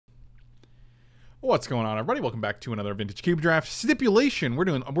What's going on, everybody? Welcome back to another Vintage Cube Draft Stipulation. We're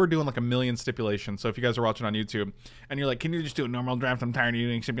doing like a million stipulations. So if you guys are watching on YouTube and you're like, can you just do a normal draft? I'm tired of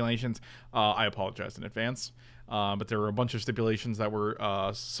doing stipulations. I apologize in advance. But there were a bunch of stipulations that were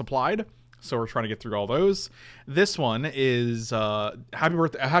supplied, so we're trying to get through all those. This one is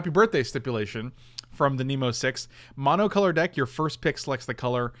happy birthday stipulation from the Nemo 6. Monocolor deck, your first pick selects the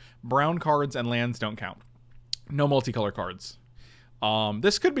color. Brown cards and lands don't count. No multicolor cards.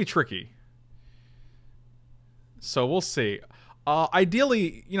 This could be tricky. So we'll see.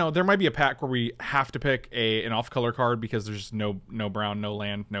 Ideally, you know, there might be a pack where we have to pick an off-color card because there's just no brown, no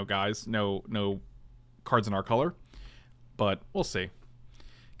land, no guys, no cards in our color. But we'll see.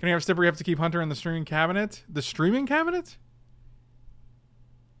 Can we have a stip where you have to keep Hunter in the streaming cabinet? The streaming cabinet?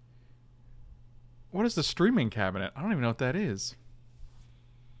 What is the streaming cabinet? I don't even know what that is.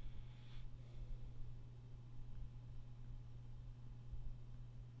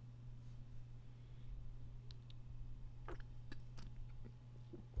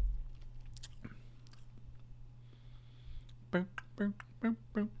 Boom, boom, boom,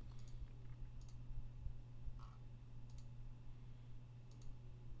 boom.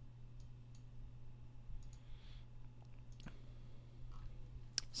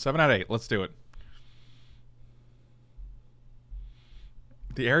 Seven out of 8. Let's do it.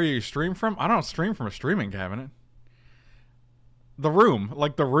 The area you stream from? I don't stream from a streaming cabinet. The room.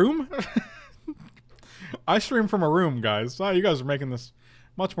 Like the room? I stream from a room, guys. Oh, you guys are making this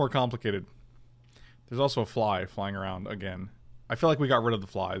much more complicated. There's also a fly flying around again. I feel like we got rid of the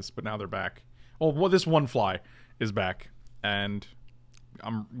flies, but now they're back. Well, this one fly is back, and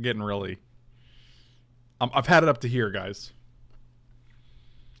I'm getting really... I've had it up to here, guys.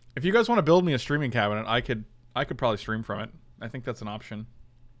 If you guys want to build me a streaming cabinet, I could probably stream from it. I think that's an option.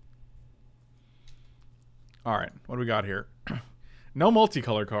 All right, what do we got here? No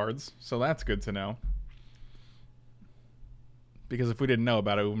multicolor cards, so that's good to know. Because if we didn't know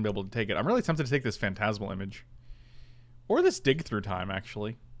about it, we wouldn't be able to take it. I'm really tempted to take this Phantasmal Image. Or this Dig Through Time,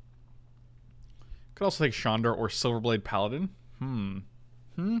 actually. Could also take Chandra or Silverblade Paladin.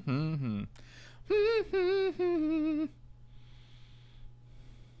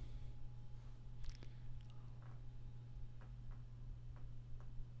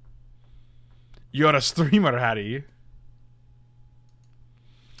 You're a streamer, Hattie.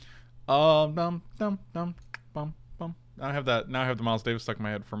 Bum, bum, bum. I have that. Now I have the Miles Davis stuck in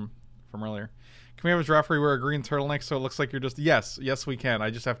my head from earlier. Can we have a draft where you wear a green turtleneck so it looks like you're just... Yes, we can. I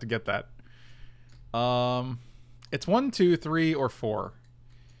just have to get that. It's 1, 2, 3, or 4.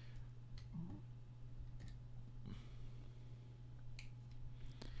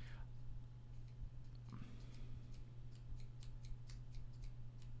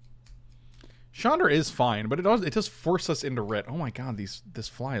 Chandra is fine, but it does force us into Rit. Oh my god, this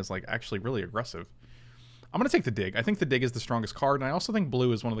fly is like actually really aggressive. I'm going to take the Dig. I think the Dig is the strongest card, and I also think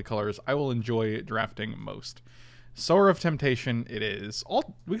blue is one of the colors I will enjoy drafting most. Sower of Temptation it is.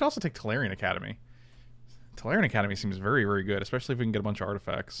 We could also take Tolarian Academy. Tolarian Academy seems very, very good, especially if we can get a bunch of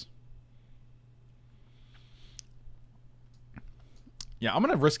artifacts. Yeah, I'm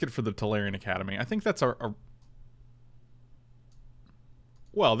going to risk it for the Tolarian Academy. I think that's our...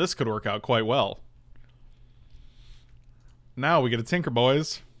 Well, this could work out quite well. Now we get a Tinker,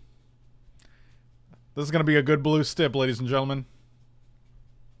 boys. This is going to be a good blue stip, ladies and gentlemen.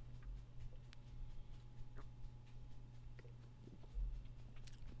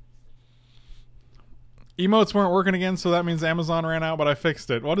 Emotes weren't working again, so that means Amazon ran out, but I fixed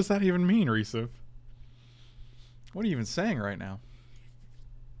it. What does that even mean, Reesif? What are you even saying right now?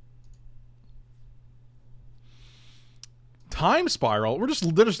 Time Spiral? They're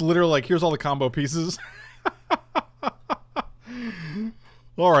just literally like, here's all the combo pieces.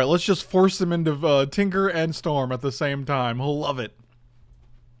 Alright, let's just force them into Tinker and Storm at the same time. He'll love it.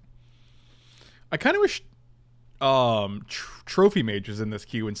 I kind of wish Trophy Mage was in this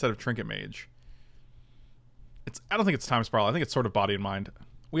queue instead of Trinket Mage. I don't think it's Time Spiral. I think it's sort of Body and Mind.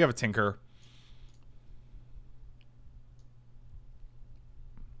 We have a Tinker.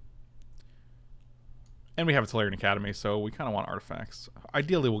 And we have a Tolarian Academy, so we kind of want artifacts.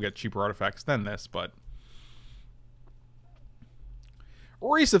 Ideally, we'll get cheaper artifacts than this, but...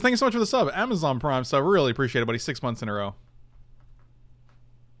 Risa, thanks so much for the sub. Amazon Prime sub. Really appreciate it, buddy. 6 months in a row.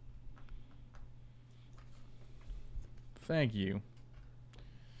 Thank you.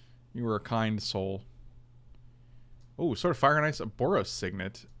 You were a kind soul. Oh, sort of Fire and Ice. A Boros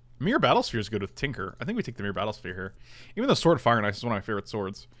Signet. Mirror Battlesphere is good with Tinker. I think we take the Mirror Battlesphere here. Even though Sword of Fire and Ice is one of my favorite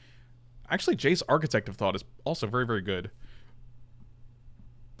swords. Actually, Jace Architect of Thought is also very, very good.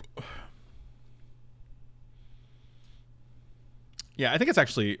 Yeah, I think it's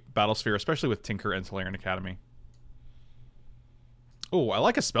actually Battlesphere, especially with Tinker and Tolarian Academy. Oh, I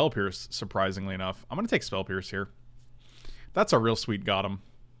like a Spell Pierce, surprisingly enough. I'm going to take Spell Pierce here. That's a real sweet got him.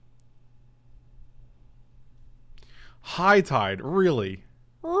 High Tide, really?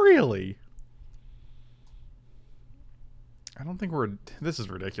 Really? I don't think we're... This is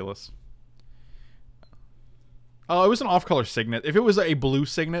ridiculous. Oh, it was an off-color Signet. If it was a blue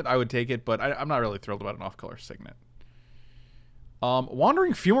Signet, I would take it, but I'm not really thrilled about an off-color Signet.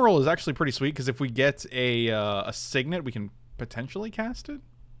 Wandering Fumarole is actually pretty sweet, because if we get a Signet, we can potentially cast it.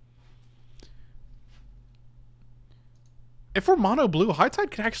 If we're mono blue, High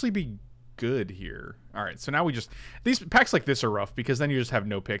Tide could actually be good here. All right, so now we just... These packs like this are rough, because then you just have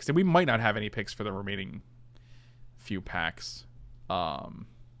no picks, and we might not have any picks for the remaining few packs. We'll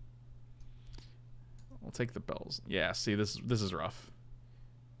take the bells. Yeah, see, this is rough.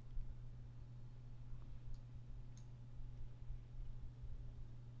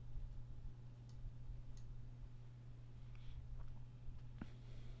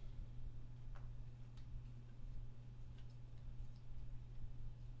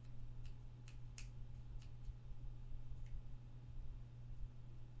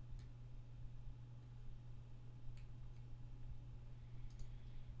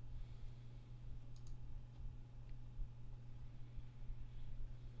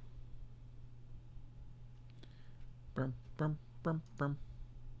 Brum, brum, brum, brum.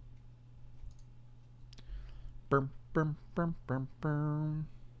 Brum, brum, brum, brum, brum.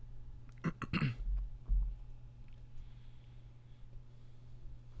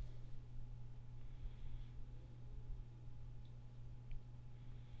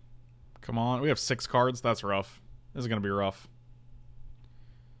 Come on, we have 6 cards. That's rough. This is gonna be rough.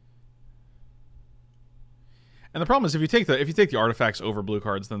 And the problem is, if you take the artifacts over blue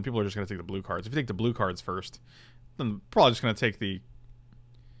cards, then people are just gonna take the blue cards. If you take the blue cards first, then probably just gonna take the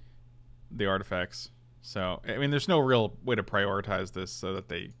artifacts. So I mean, there's no real way to prioritize this so that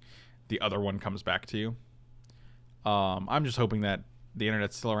the other one comes back to you. I'm just hoping that the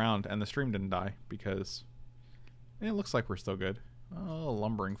internet's still around and the stream didn't die, because it looks like we're still good. Oh,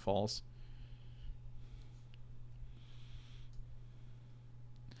 Lumbering Falls.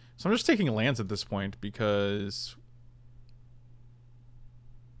 So I'm just taking lands at this point because...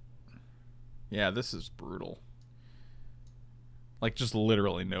 Yeah, this is brutal. Like, just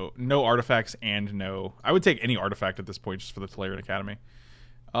literally no artifacts and no... I would take any artifact at this point just for the Tolarian Academy.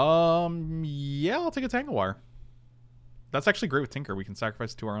 Yeah, I'll take a Tangle Wire. That's actually great with Tinker. We can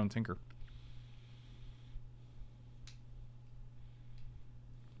sacrifice it to our own Tinker.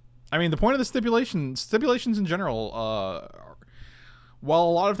 I mean, the point of the stipulations in general, while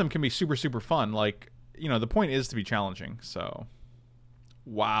a lot of them can be super, super fun, like, you know, the point is to be challenging, so...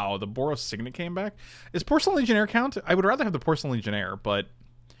 Wow, the Boros Signet came back? Is Porcelain Legionnaire count? I would rather have the Porcelain Legionnaire, but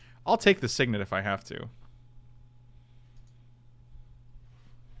I'll take the Signet if I have to.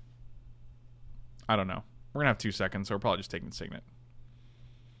 I don't know. We're gonna have 2 seconds, so we're probably just taking Signet.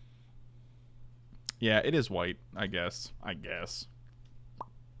 Yeah, it is white, I guess. I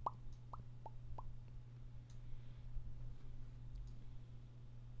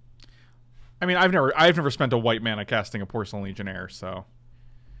mean, I've never spent a white mana casting a Porcelain Legionnaire, so...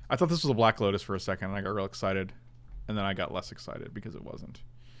 I thought this was a Black Lotus for a second, and I got real excited. And then I got less excited because it wasn't.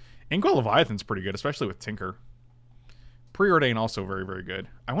 Inkwell Leviathan's pretty good, especially with Tinker. Preordain also very, very good.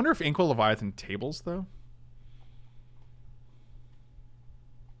 I wonder if Inkwell Leviathan tables, though.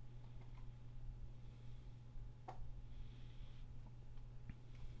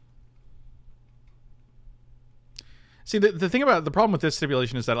 See, the thing about the problem with this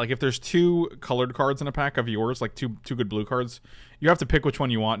stipulation is that, like, if there's 2 colored cards in a pack of yours, like two good blue cards, you have to pick which one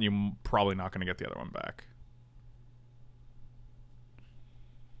you want, and you're probably not going to get the other one back.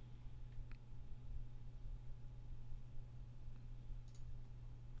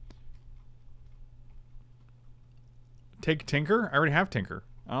 Take Tinker? I already have Tinker.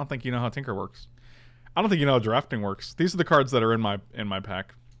 I don't think you know how Tinker works. I don't think you know how drafting works. These are the cards that are in my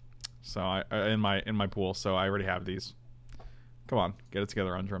pack. So in my pool, so I already have these. Come on, get it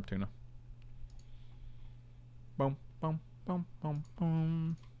together on Drum Tuna. Boom, boom, boom, boom,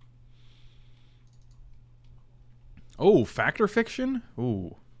 boom. Oh, Factor Fiction?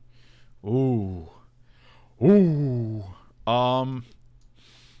 Ooh. Ooh. Ooh.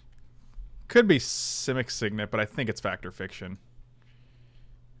 Could be Simic Signet, but I think it's Factor Fiction.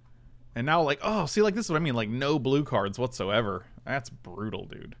 And now, like, oh, see, like, this is what I mean, like, no blue cards whatsoever. That's brutal,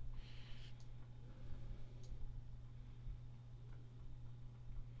 dude.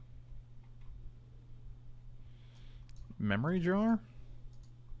 Memory Jar?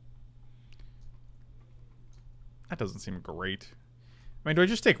 That doesn't seem great. I mean, do I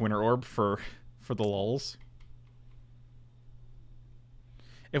just take Winter Orb for the lulls?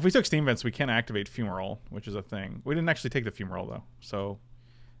 If we took Steam Vents, we can activate Fumarole, which is a thing. We didn't actually take the Fumarole, though, so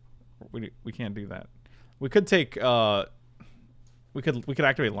we can't do that. We could take we could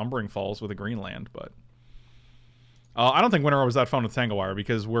activate Lumbering Falls with a green land, but I don't think Winter Orb is that fun with Tangawire,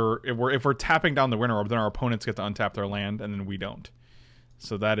 because if we're tapping down the Winter Orb, then our opponents get to untap their land, and then we don't.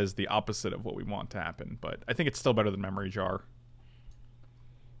 So that is the opposite of what we want to happen. But I think it's still better than Memory Jar.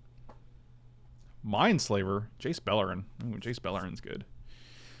 Mindslaver, Jace Beleren. Ooh, Jace Belleren's good.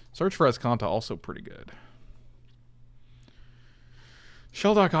 Search for Escanta, also pretty good.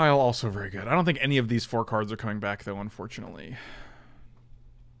 Sheldock Isle, also very good. I don't think any of these 4 cards are coming back, though, unfortunately.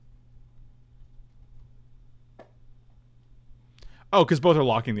 Oh, because both are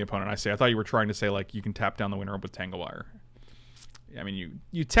locking the opponent, I see. I thought you were trying to say, like, you can tap down the Winter Orb with Tangawire. I mean,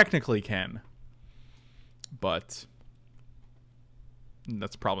 you technically can. But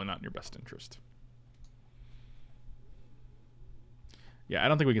that's probably not in your best interest. Yeah, I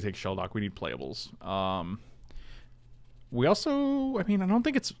don't think we can take Sheldock. We need playables. We also, I mean, I don't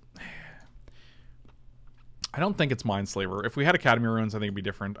think it's Mindslaver. If we had Academy Ruins, I think it'd be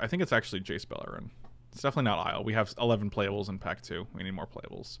different. I think it's actually Jace Beleren. It's definitely not Isle. We have 11 playables in pack 2. We need more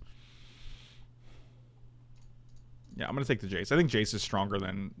playables. Yeah, I'm going to take the Jace. I think Jace is stronger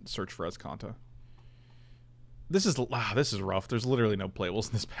than Search for Escanta. This is rough. There's literally no playables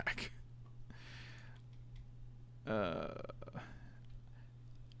in this pack.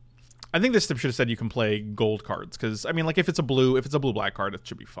 I think this step should have said you can play gold cards, because I mean, like, if it's a blue-black card, it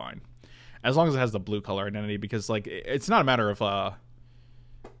should be fine, as long as it has the blue color identity. Because like, it's not a matter of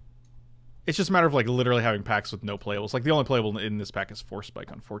it's just a matter of like literally having packs with no playables. Like, the only playable in this pack is Force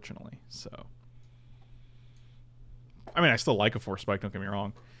Spike, unfortunately. So, I mean, I still like a Force Spike. Don't get me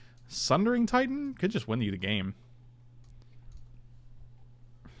wrong. Sundering Titan could just win you the game.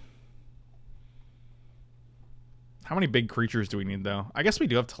 How many big creatures do we need, though? I guess we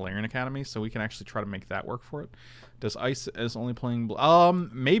do have Tolarian Academy, so we can actually try to make that work for it. Does Ice is only playing blue?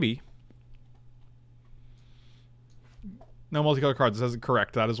 Maybe. No multicolor cards. This isn't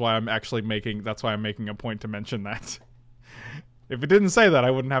correct. That is why I'm actually making. That's why I'm making a point to mention that. If it didn't say that,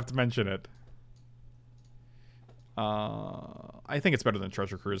 I wouldn't have to mention it. I think it's better than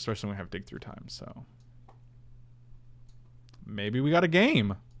Treasure Cruise, especially when we have Dig Through Time. So maybe we got a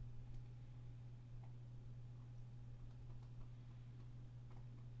game.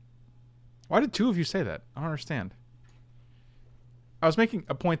 Why did 2 of you say that? I don't understand. I was making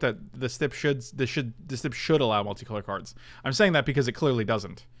a point that the stip should allow multicolor cards. I'm saying that because it clearly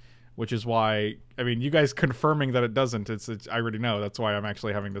doesn't, which is why, I mean, you guys confirming that it doesn't, it's I already know. That's why I'm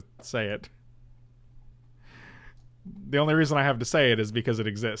actually having to say it. The only reason I have to say it is because it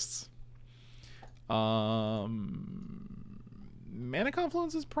exists. Mana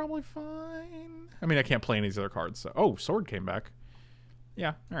Confluence is probably fine. I mean, I can't play any of these other cards. So. Oh, Sword came back.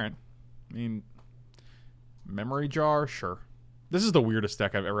 Yeah, all right. I mean, Memory Jar, sure. This is the weirdest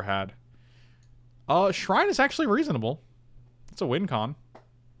deck I've ever had. Shrine is actually reasonable. It's a win con.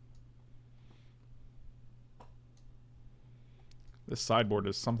 This sideboard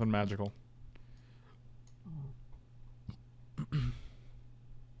is something magical.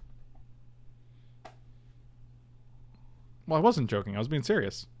 Well, I wasn't joking. I was being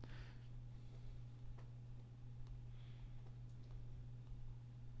serious.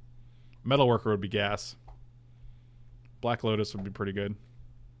 Metalworker would be gas. Black Lotus would be pretty good.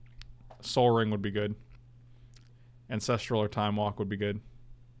 Soul Ring would be good. Ancestral or Time Walk would be good.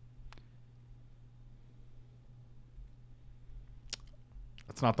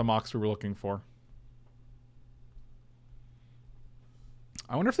 That's not the Mox we were looking for.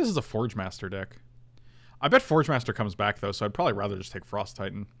 I wonder if this is a Forge Master deck. I bet Forge Master comes back, though, so I'd probably rather just take Frost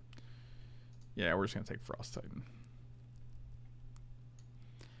Titan. Yeah, we're just going to take Frost Titan.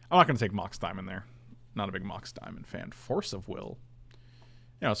 I'm not going to take Mox Diamond there. Not a big Mox Diamond fan. Force of Will.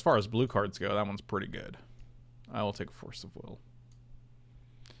 You know, as far as blue cards go, that one's pretty good. I will take Force of Will.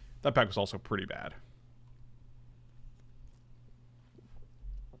 That pack was also pretty bad.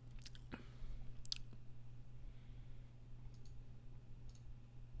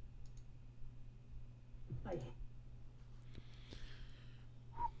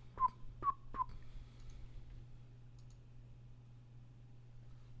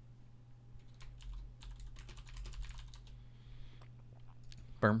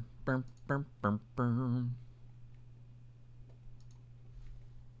 Burm, burm, burm, burm, burm.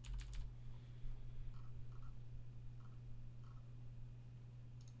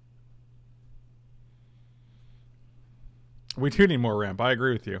 We do need more ramp. I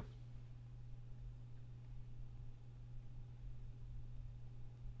agree with you.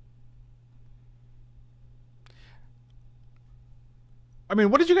 I mean,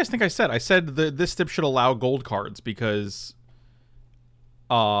 what did you guys think I said? I said this stip should allow gold cards because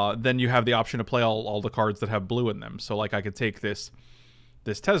then you have the option to play all the cards that have blue in them. So, like, I could take this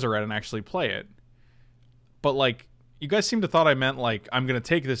Tezzeret and actually play it. But, like, you guys seem to thought I meant, like, I'm going to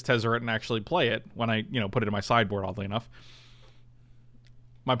take this Tezzeret and actually play it when I, put it in my sideboard, oddly enough.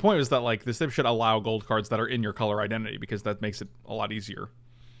 My point was that, like, this stip should allow gold cards that are in your color identity because that makes it a lot easier.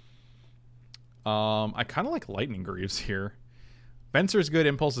 I kind of like Lightning Greaves here. Venser's good,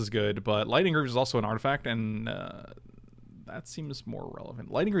 Impulse is good, but Lightning Greaves is also an artifact, and that seems more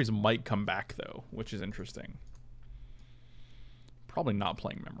relevant. Lightning Greaves might come back, though, which is interesting. Probably not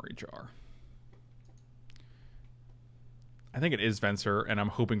playing Memory Jar. I think it is Venser, and I'm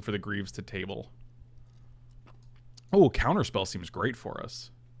hoping for the Greaves to table. Oh, Counterspell seems great for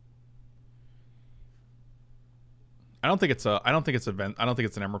us. I don't think it's an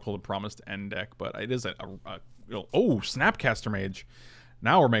Emrakul the Promised End deck, but it is oh, Snapcaster Mage.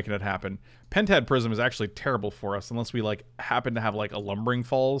 Now we're making it happen. Pentad Prism is actually terrible for us unless we like happen to have like a Lumbering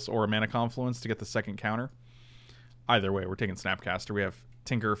Falls or a Mana Confluence to get the second counter. Either way, we're taking Snapcaster. We have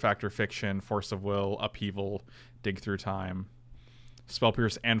Tinker, Factor Fiction, Force of Will, Upheaval, Dig Through Time, Spell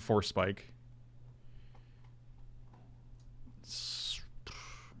Pierce, and Force Spike.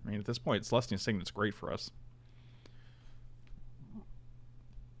 I mean, at this point, Celestian Signet's great for us.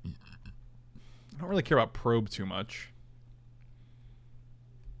 I don't really care about Probe too much.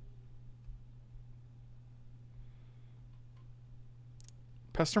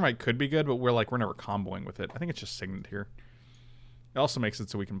 Pestermite could be good, but we're never comboing with it. I think it's just Signet here. It also makes it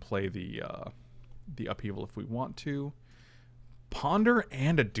so we can play the Upheaval if we want to. Ponder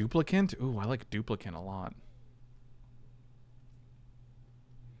and a Duplicant? Ooh, I like Duplicant a lot.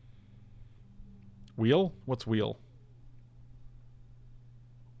 Wheel? What's Wheel?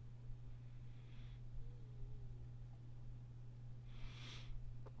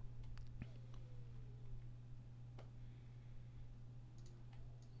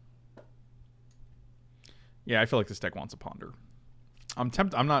 Yeah, I feel like this deck wants a Ponder. I'm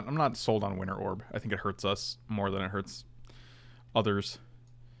not sold on Winter Orb. I think it hurts us more than it hurts others.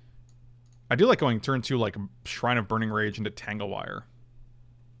 I do like going turn 2 like Shrine of Burning Rage into Tanglewire.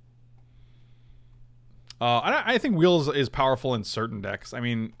 I think Wheels is powerful in certain decks. I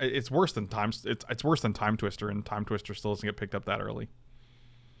mean, it's worse than Time Twister, and Time Twister still doesn't get picked up that early.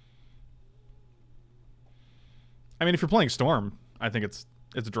 I mean, if you're playing Storm, I think it's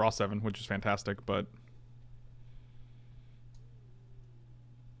a draw 7, which is fantastic, but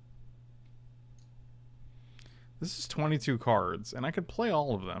this is 22 cards, and I could play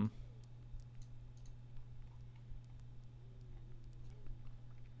all of them.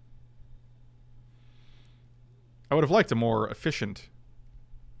 I would have liked a more efficient.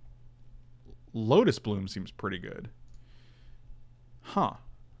 Lotus Bloom seems pretty good. Huh.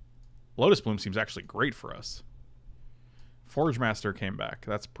 Lotus Bloom seems actually great for us. Forge Master came back.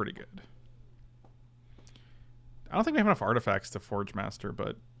 That's pretty good. I don't think we have enough artifacts to Forge Master,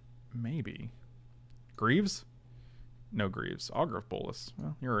 but maybe. Greaves? No Greaves. Augur of Bolus.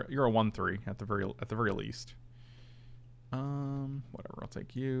 Well, you're a 1/3 at the very least. Whatever. I'll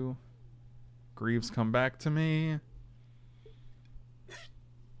take you. Greaves come back to me.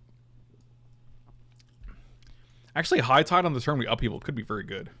 Actually, High Tide on the turn we Upheaval could be very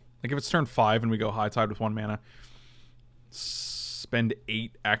good. Like if it's turn 5 and we go High Tide with 1 mana, spend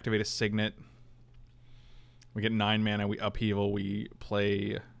 8, activate a Signet. We get 9 mana, we Upheaval, we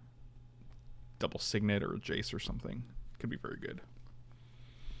play double Signet or a Jace or something. Could be very good.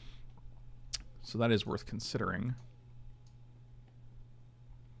 So that is worth considering.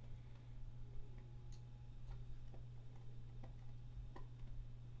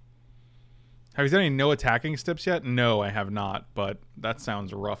 Have you done any no attacking steps yet? No, I have not, but that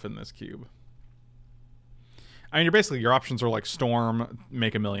sounds rough in this cube. I mean, your options are like Storm,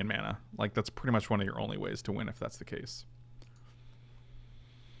 make 1,000,000 mana. Like, that's pretty much one of your only ways to win if that's the case.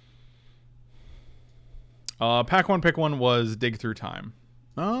 Pack 1, pick 1 was Dig Through Time.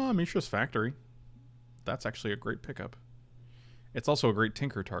 Mishra's Factory. That's actually a great pickup. It's also a great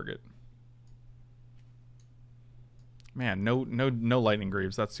Tinker target. Man, no Lightning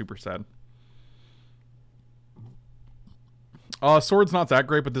Greaves. That's super sad. Sword's not that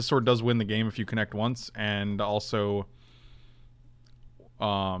great, but this sword does win the game if you connect once, and also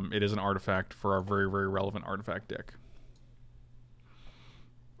it is an artifact for our very, very relevant artifact deck.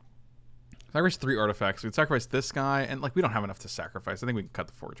 Sacrifice 3 artifacts. We'd sacrifice this guy, and like we don't have enough to sacrifice. I think we can cut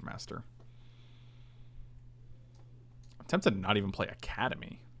the Forge Master. I'm tempted to not even play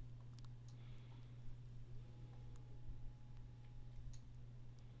Academy.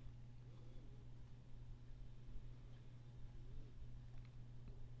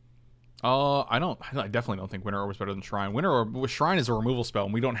 I definitely don't think Winter Orb is better than Shrine. Shrine is a removal spell,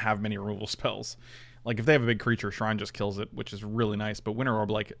 and we don't have many removal spells. Like, if they have a big creature, Shrine just kills it, which is really nice. But Winter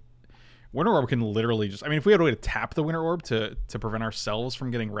Orb, like, Winter Orb can literally just... I mean, if we had a way to tap the Winter Orb to prevent ourselves from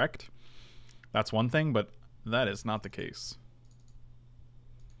getting wrecked, that's one thing, but that is not the case.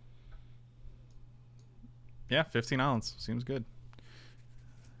 Yeah, 15 islands. Seems good.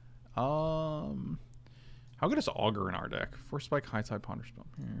 How good is Augur in our deck? Force Spike, High Tide, Ponder Spell,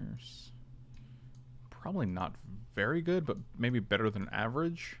 Pierce. Probably not very good, but maybe better than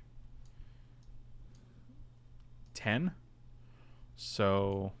average. 10.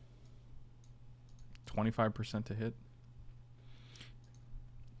 So 25% to hit.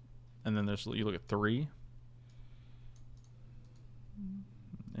 And then there's, you look at 3.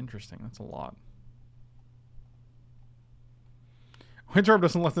 Interesting. That's a lot. Winter Orb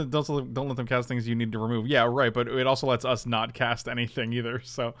doesn't let them, don't let them cast things you need to remove. Yeah, right, but it also lets us not cast anything either,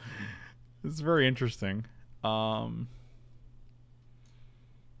 so it's very interesting. God,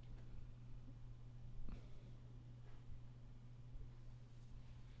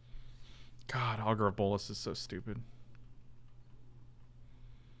 Augur of Bolas is so stupid.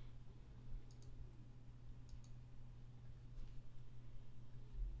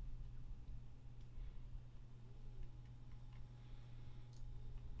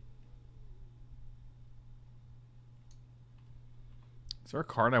 Is there a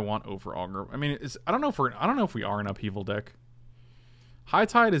card I want over Augur? I mean, I don't know if we are an upheaval deck. High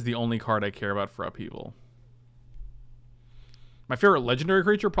Tide is the only card I care about for upheaval. My favorite legendary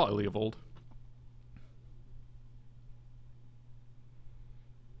creature, probably Leovold.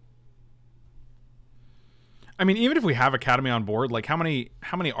 I mean, even if we have Academy on board, like how many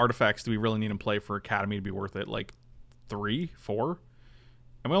artifacts do we really need in play for Academy to be worth it? Like 3, 4?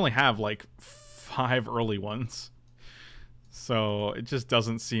 And we only have like 5 early ones. So it just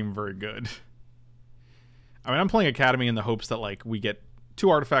doesn't seem very good. I mean, I'm playing Academy in the hopes that like we get 2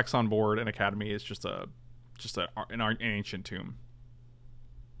 artifacts on board, and Academy is just an ancient tomb.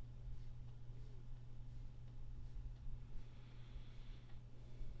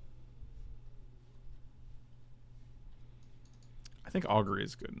 I think Augur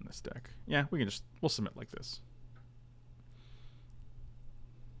is good in this deck. Yeah, we'll submit like this.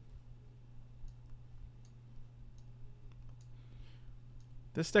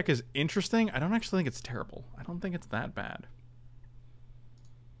 This deck is interesting. I don't actually think it's terrible. I don't think it's that bad.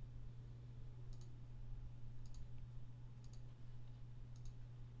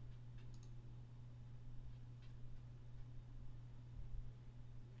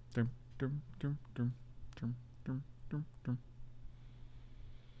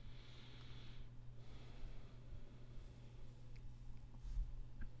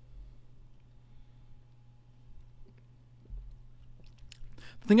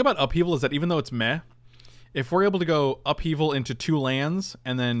 The thing about Upheaval is that even though it's meh, if we're able to go Upheaval into 2 lands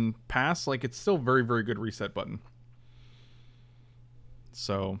and then pass, like, it's still very, very good reset button.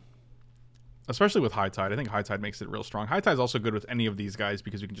 So, especially with High Tide. I think High Tide makes it real strong. High Tide is also good with any of these guys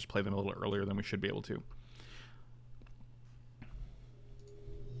because we can just play them a little earlier than we should be able to.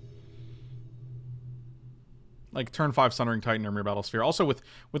 Like turn 5 Sundering Titan or Mere Battlesphere. Also, with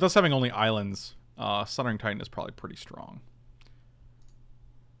us having only islands, Sundering Titan is probably pretty strong.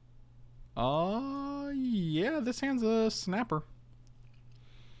 Yeah, this hand's a snapper.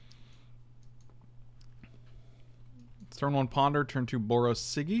 Turn 1 Ponder, turn 2 Boros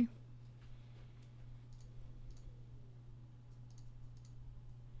Siggy.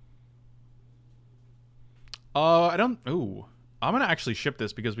 I don't... Ooh. I'm going to actually ship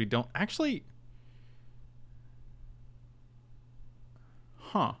this because we don't... Actually...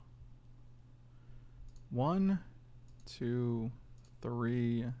 Huh. 1, 2,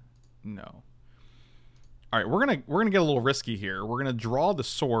 3... No. All right, we're gonna get a little risky here. We're gonna draw the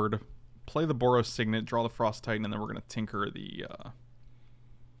sword, play the Boros Signet, draw the Frost Titan, and then we're gonna tinker the.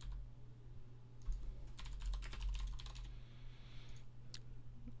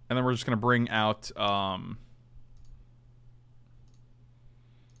 And then we're just gonna bring out.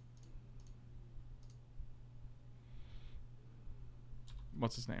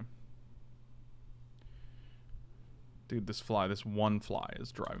 What's his name? Dude, this one fly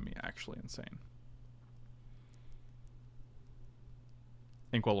is driving me actually insane.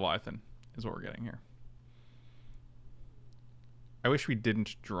 Inkwell Leviathan is what we're getting here. I wish we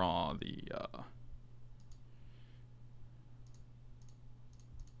didn't draw the...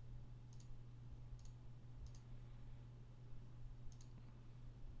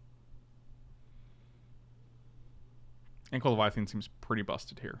 Inkwell Leviathan seems pretty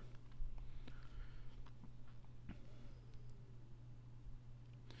busted here.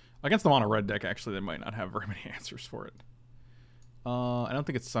 Against the mono red deck, actually, they might not have very many answers for it. I don't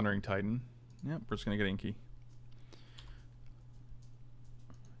think it's Sundering Titan. Yep, we're just going to get Inky.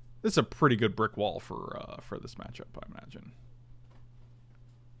 This is a pretty good brick wall for this matchup, I imagine.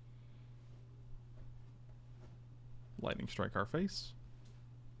 Lightning Strike our face.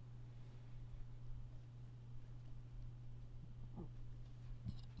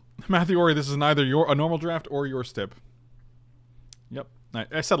 Matthew Ori, this is neither a normal draft or your stip. Yep.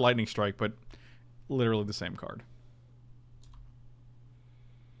 I said Lightning Strike, but literally the same card.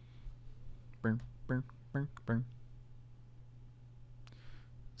 Burn, burn, burn, burn.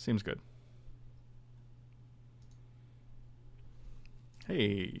 Seems good.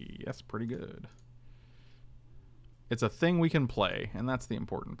 Hey, that's pretty good. It's a thing we can play, and that's the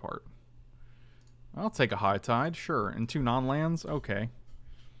important part. I'll take a High Tide, sure. And 2 non-lands? Okay.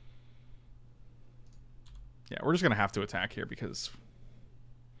 Yeah, we're just gonna have to attack here because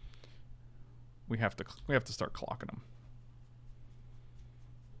we have to start clocking them.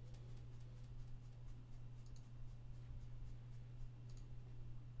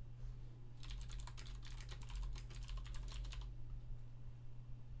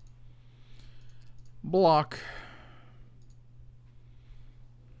 Block.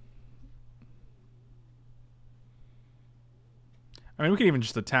 I mean, we can even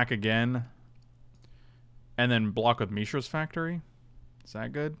just attack again and then block with Mishra's Factory. Is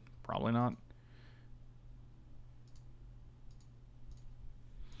that good? Probably not.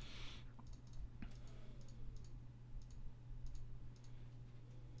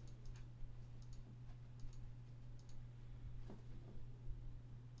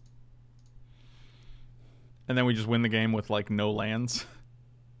 And then we just win the game with like no lands.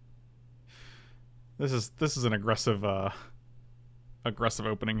 This is an aggressive aggressive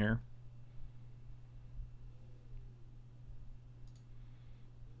opening here.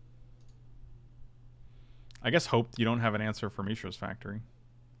 I guess hope you don't have an answer for Mishra's Factory.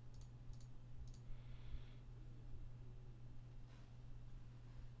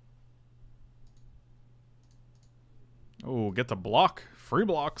 Oh, get to block. Free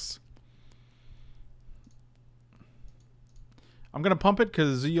blocks. I'm going to pump it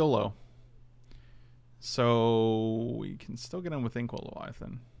because YOLO. So we can still get in with Inkwell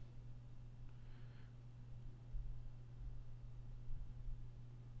Leviathan.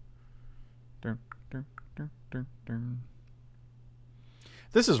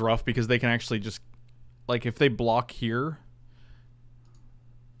 This is rough because they can actually just, like, if they block here.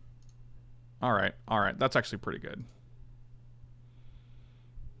 Alright, that's actually pretty good.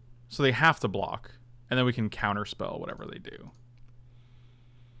 So they have to block, and then we can counterspell whatever they do.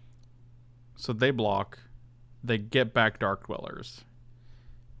 So they block, they get back Dark Dwellers.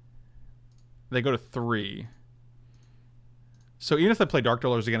 They go to 3. So even if they play Dark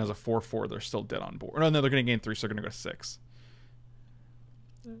Dwellers again as a 4/4, they're still dead on board. No, they're going to gain 3, so they're going to go to 6.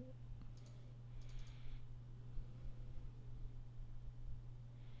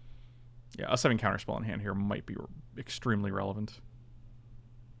 Yeah, us having Counterspell in hand here might be extremely relevant.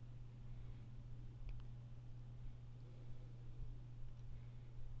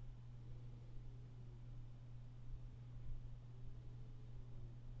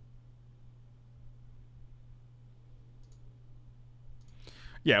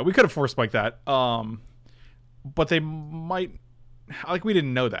 Yeah, we could have force spiked that. But they might, like, we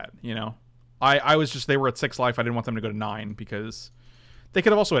didn't know that, you know. I was just, they were at 6 life. I didn't want them to go to 9 because they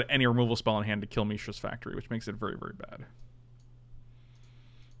could have also had any removal spell in hand to kill Mishra's Factory, which makes it very, very bad.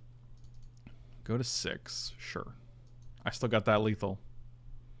 Go to 6, sure. I still got that lethal.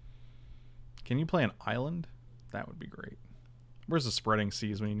 Can you play an island? That would be great. Where's the Spreading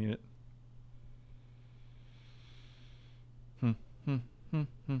Seas when you need it?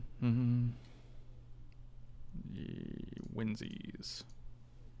 Winsies.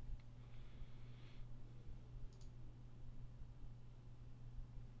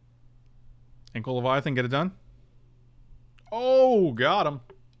 Ankle Leviathan, get it done. Oh, got him.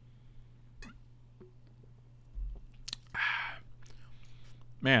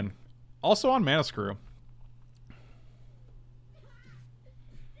 Man, also on Mana Screw.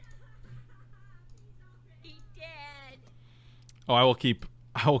 Oh, I will keep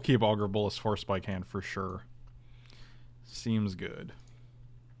Augur Bullets Force Spike hand for sure. Seems good.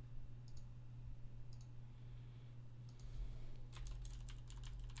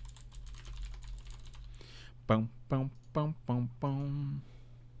 Boom, boom, boom, boom, boom.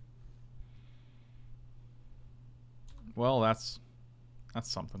 Well, that's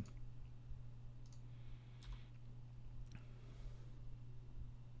something.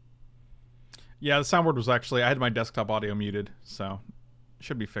 Yeah, the soundboard was actually, I had my desktop audio muted, so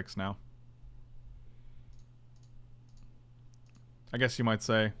Should be fixed now. I guess you might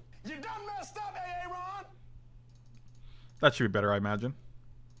say. You done messed up, Aaron! That should be better, I imagine.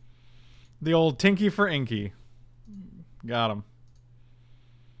 The old Tinky for Inky. Got him.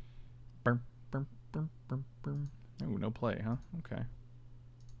 Oh, no play, huh? Okay.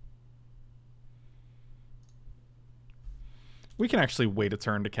 We can actually wait a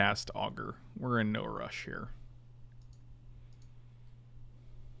turn to cast Augur. We're in no rush here.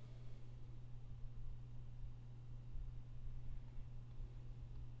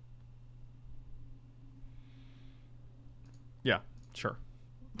 Yeah, sure.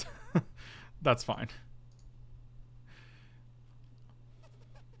 That's fine.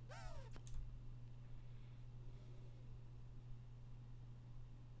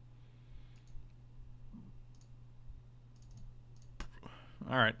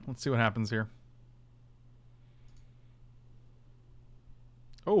 All right, let's see what happens here.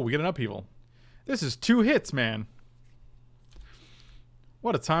 Oh, we get an upheaval. This is 2 hits, man.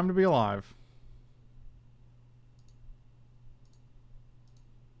 What a time to be alive.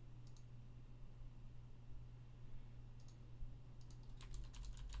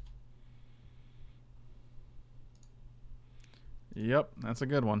 Yep, that's a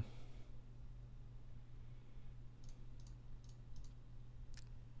good one.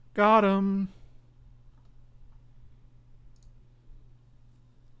 Got him.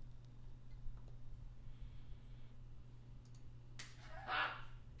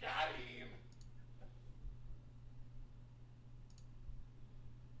 Got him.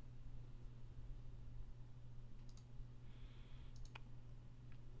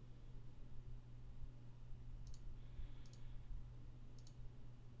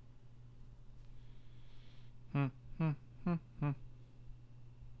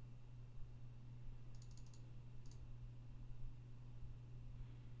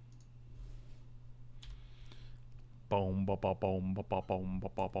 Boom, boom, boom, boom, boom, boom,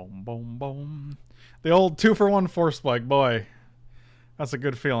 boom, boom, boom, boom. The old 2-for-1 force spike, boy. That's a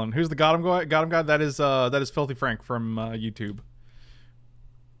good feeling. Who's the got him guy? Got him guy? That is Filthy Frank from YouTube,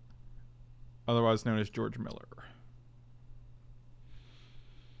 otherwise known as George Miller.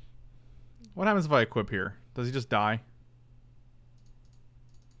 What happens if I equip here? Does he just die?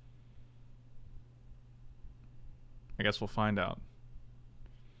 I guess we'll find out.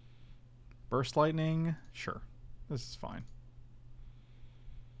 Burst lightning? Sure. This is fine.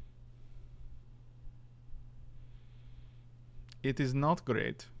 It is not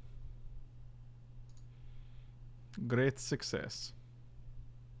great. Great success.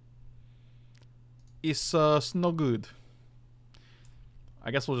 It's no good.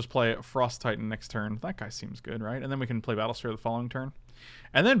 I guess we'll just play Frost Titan next turn. That guy seems good, right? And then we can play Battlesphere the following turn.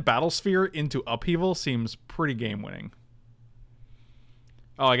 And then Battlesphere into Upheaval seems pretty game-winning.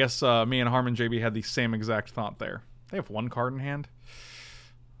 Oh, I guess me and Harmon JB had the same exact thought there. They have 1 card in hand.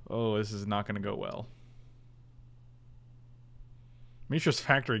 Oh, this is not going to go well. Mishra's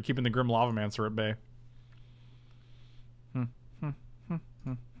Factory, keeping the Grim Lavamancer at bay.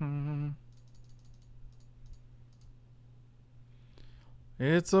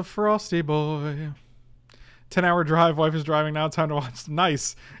 It's a frosty boy. 10-hour drive, wife is driving now, time to watch.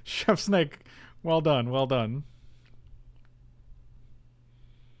 Nice. Chef Snake, well done, well done.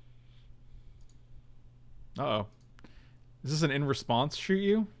 Uh-oh. Is this an in response shoot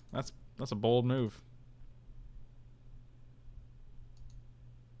you? That's a bold move.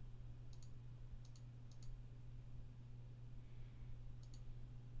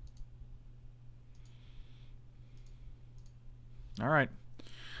 All right.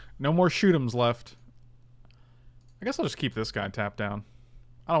 No more shoot 'ems left. I guess I'll just keep this guy tapped down.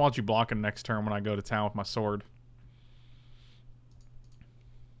 I don't want you blocking next turn when I go to town with my sword.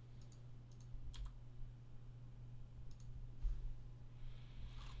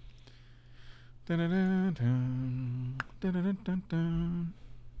 Dun, dun, dun, dun. Dun, dun, dun, dun.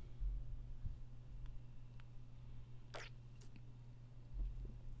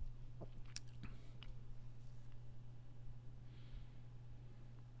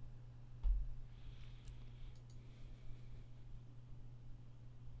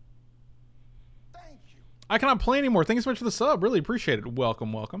 Thank you. I cannot play anymore. Thank you so much for the sub. Really appreciate it.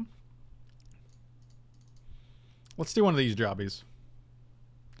 Welcome, welcome. Let's do one of these jobbies.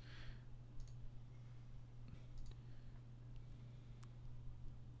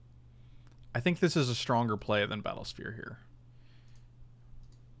 I think this is a stronger play than Battlesphere here.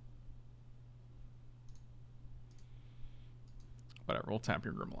 Whatever, we'll tap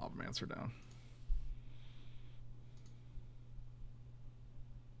your Grim Lavamancer down.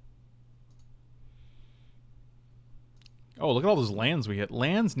 Oh, look at all those lands we hit.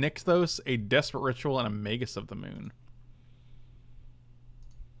 Lands, Nixthos, a Desperate Ritual, and a Magus of the Moon.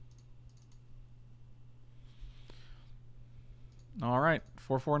 Alright,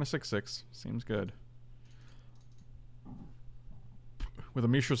 4/4 and a 6/6. Seems good. With a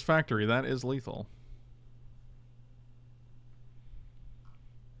Mishra's Factory, that is lethal.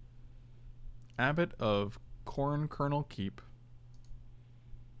 Abbot of Corn Kernel Keep.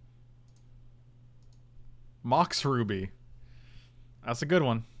 Mox Ruby. That's a good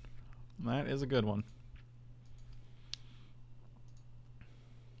one. That is a good one.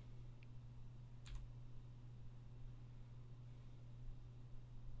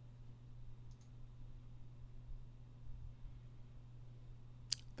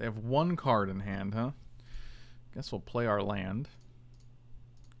 They have one card in hand, huh? Guess we'll play our land.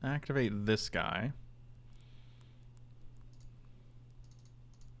 Activate this guy.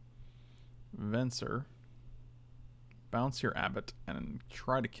 Venser. Bounce your Abbot and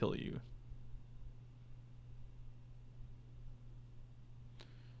try to kill you.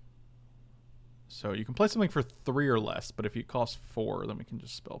 So you can play something for 3 or less, but if you cost 4, then we can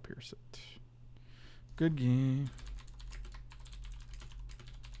just Spell Pierce it. Good game.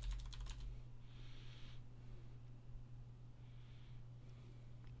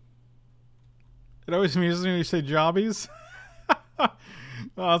 It always amuses me when you say jobbies. Well,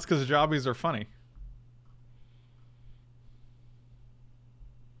 that's because jobbies are funny.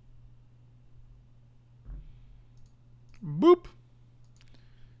 Boop.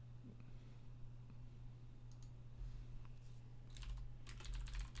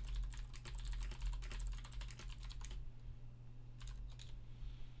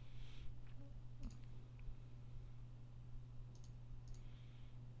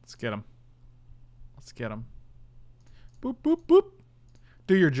 Let's get him. Let's get him. Boop, boop, boop.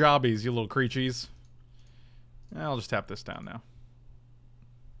 Do your jobbies, you little creachies. I'll just tap this down now.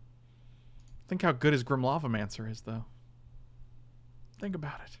 Think how good his Grim Lavamancer is, though. Think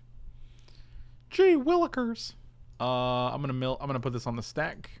about it. Gee willikers. I'm gonna put this on the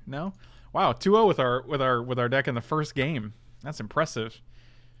stack. No? Wow, 2-0 with our deck in the first game. That's impressive.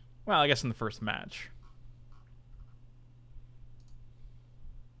 Well, I guess in the first match.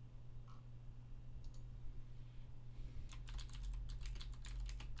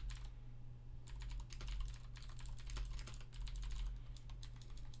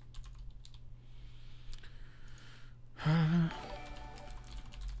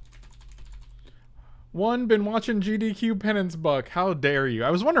 One, been watching GDQ Penance Buck. How dare you? I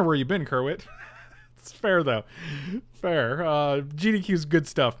was wondering where you've been, Kerwit. It's fair though. Fair. GDQ's good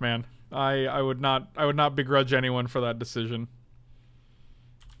stuff, man. I would not begrudge anyone for that decision.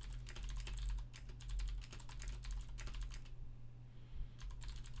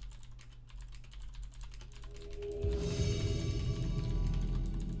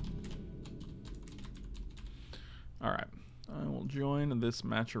 Alright. I will join this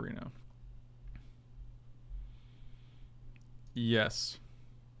match arena. Yes.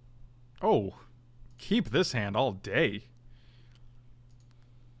 Oh. Keep this hand all day.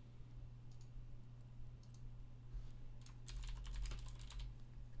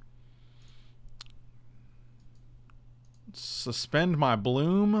 Suspend my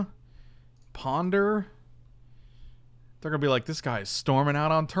bloom. Ponder. They're going to be like, this guy is storming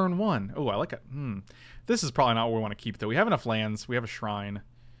out on turn 1. Oh, I like it. This is probably not what we want to keep, though. We have enough lands. We have a shrine.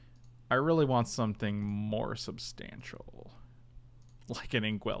 I really want something more substantial. Like an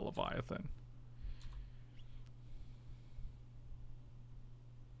Inkwell Leviathan.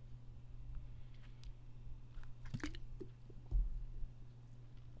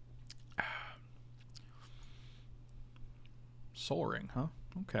 Soul Ring, huh?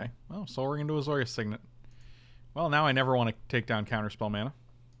 Okay. Well, Soul Ring into Azorius Signet. Well, now I never want to take down Counterspell mana.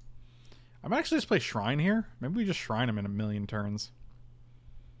 I might actually just play Shrine here. Maybe we just Shrine him in a million turns.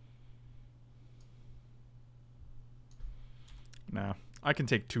 Nah. I can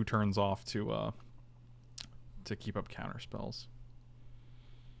take 2 turns off to keep up Counterspells.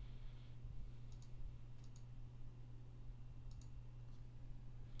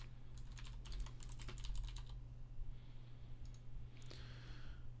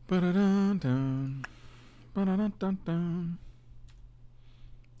 Ba-da-dun-dun. Ba-da-dun-dun-dun.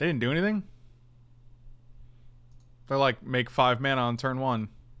 They didn't do anything? They're like, make 5 mana on turn 1.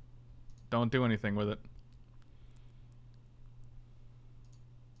 Don't do anything with it.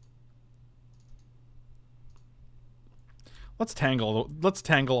 Let's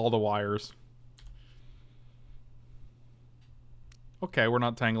tangle all the wires. Okay, we're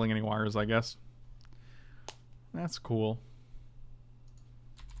not tangling any wires, I guess. That's cool.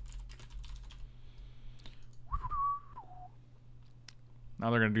 Now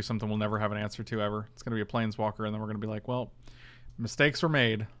they're going to do something we'll never have an answer to ever. It's going to be a planeswalker, and then we're going to be like, well, mistakes were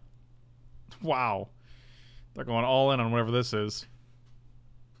made. Wow. They're going all in on whatever this is.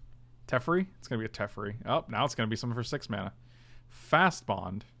 Teferi? It's going to be a Teferi. Oh, now it's going to be something for 6 mana. Fast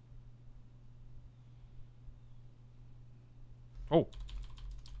Bond. Oh.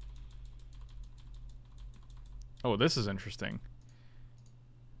 Oh, this is interesting.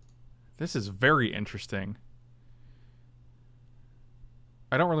 This is very interesting.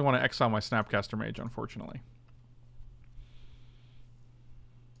 I don't really want to exile my Snapcaster Mage, unfortunately.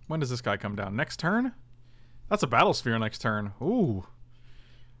 When does this guy come down? Next turn? That's a Battle Sphere next turn. Ooh.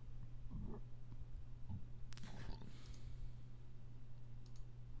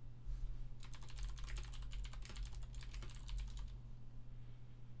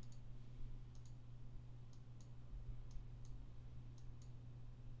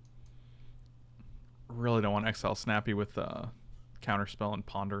 Really don't want to exile Snappy with Counterspell and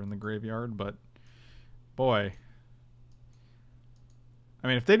Ponder in the graveyard, but boy. I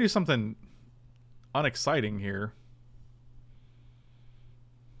mean, if they do something unexciting here.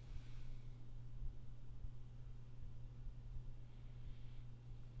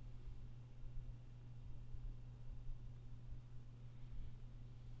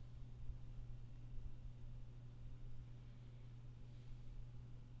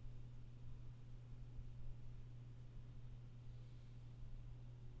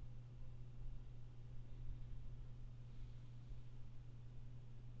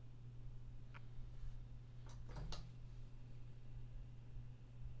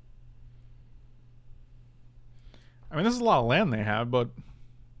 I mean, this is a lot of land they have, but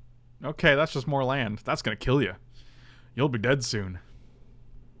okay, that's just more land. That's going to kill you. You'll be dead soon.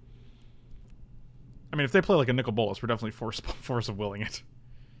 I mean, if they play like a Nicol Bolas, we're definitely force of willing it.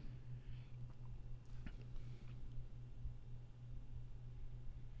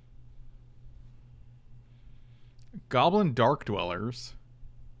 Goblin Dark Dwellers.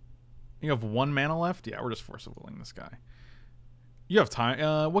 You have 1 mana left? Yeah, we're just force of willing this guy. You have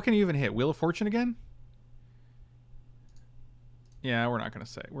time. What can you even hit? Wheel of Fortune again? Yeah, we're not going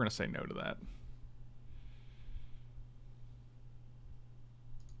to say. We're going to say no to that.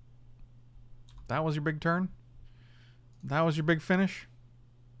 That was your big turn? That was your big finish?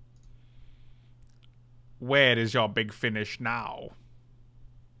 Where is your big finish now?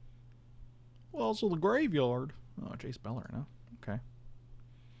 Well, so the graveyard. Oh, Jace Bellerin, huh? Okay.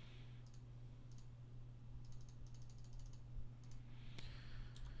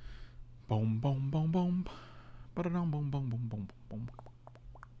 Boom, boom, boom, boom. Ba-da-dum, boom, boom, boom, boom, boom.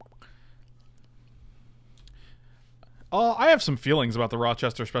 I have some feelings about the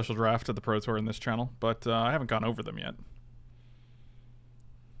Rochester Special Draft at the Pro Tour in this channel, but I haven't gone over them yet.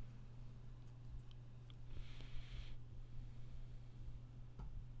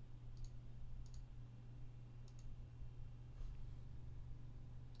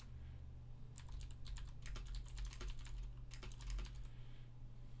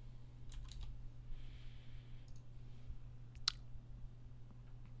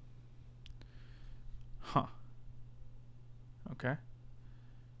 Huh. Okay.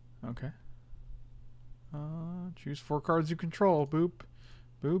 Okay. Choose 4 cards you control. Boop.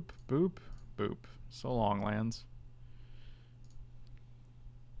 Boop. Boop. Boop. So long, lands.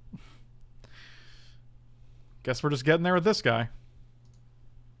 Guess we're just getting there with this guy.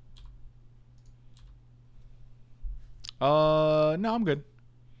 No, I'm good.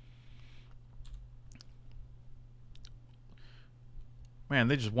 Man,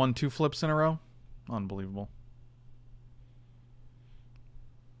 they just won 2 flips in a row. Unbelievable.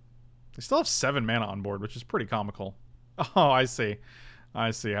 They still have 7 mana on board, which is pretty comical. Oh, I see.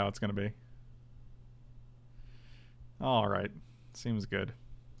 I see how it's going to be. All right. Seems good.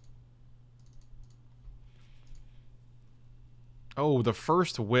 Oh, the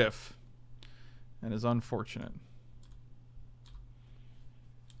first whiff. That is unfortunate.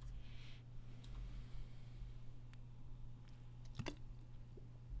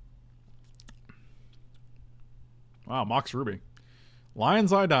 Wow, Mox Ruby.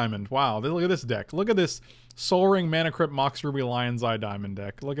 Lion's Eye Diamond. Wow, look at this deck. Look at this Soul Ring, Mana Crypt, Mox Ruby, Lion's Eye Diamond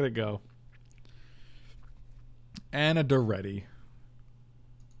deck. Look at it go. And a Duretti.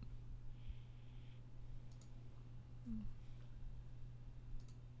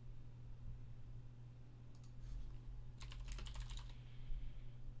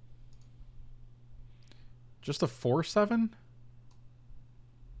 Just a 4/7?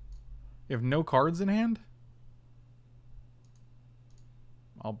 You have no cards in hand?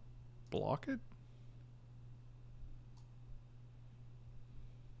 I'll block it.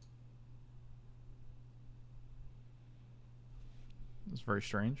 It's very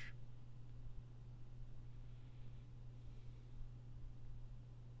strange.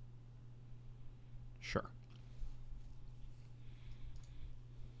 Sure.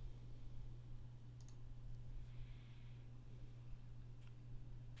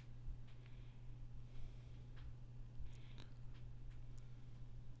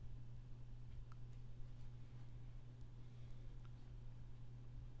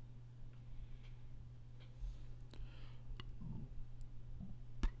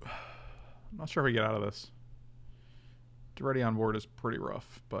 I'm not sure if we get out of this. Ready on board is pretty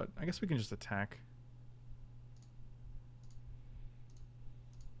rough, but I guess we can just attack.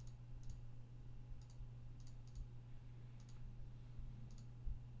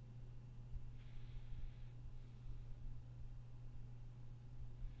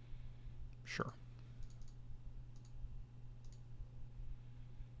 Sure.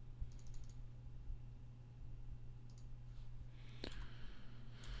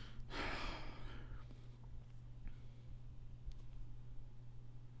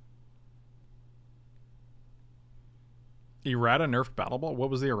 Errata nerfed Battle Ball? What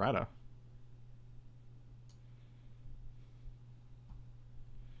was the errata?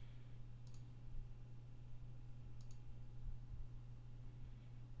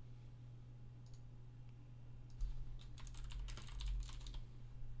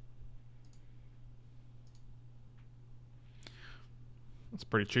 That's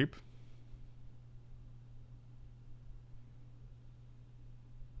pretty cheap.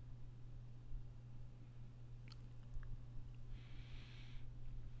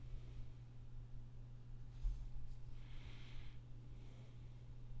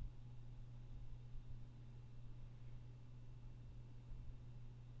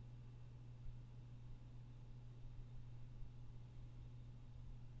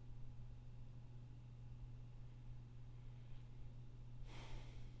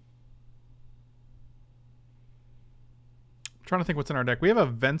 Trying to think what's in our deck. We have a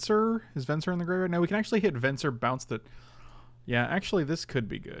Venser. Is Venser in the graveyard? No, we can actually hit Venser, bounce the... Yeah, actually, this could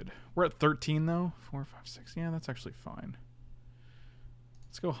be good. We're at 13, though. 4, 5, 6. Yeah, that's actually fine.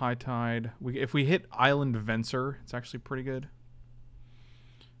 Let's go High Tide. If we hit Island Venser, it's actually pretty good.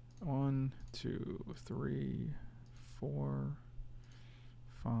 1, 2, 3, 4,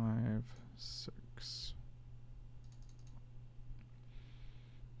 5, 6.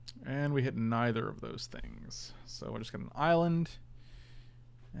 And we hit neither of those things. So we're just got an island.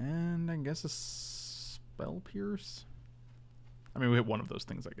 And I guess a Spell Pierce. I mean, we hit one of those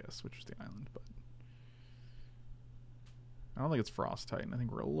things, I guess, which was the island. But I don't think it's Frost Titan. I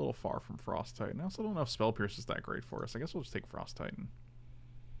think we're a little far from Frost Titan. I also don't know if Spell Pierce is that great for us. I guess we'll just take Frost Titan.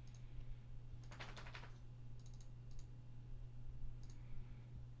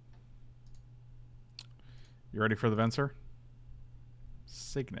 You ready for the Venser?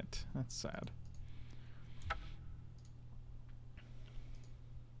 Signet. That's sad.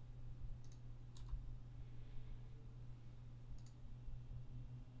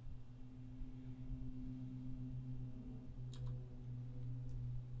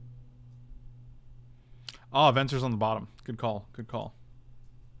 Oh, Venser's on the bottom. Good call. Good call.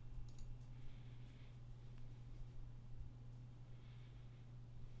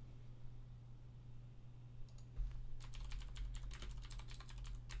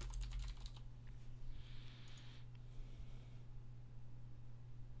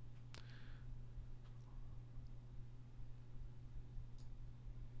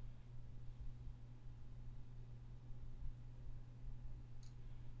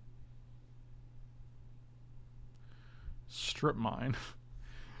 Strip mine.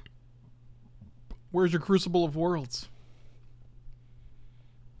 Where's your Crucible of Worlds?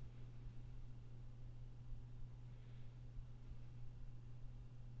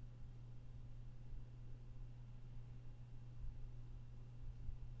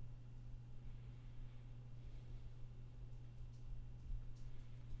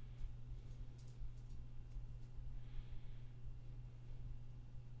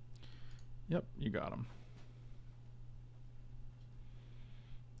 Yep, you got him.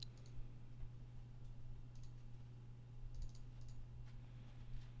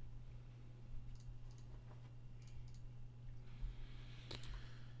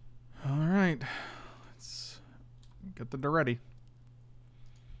 All right, let's get the ready.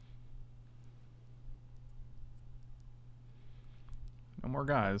 No more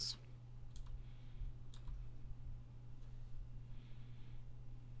guys.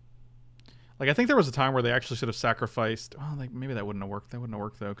 Like, I think there was a time where they actually should have sacrificed. Oh, like maybe that wouldn't have worked. That wouldn't have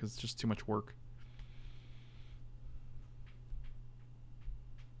worked though, because it's just too much work.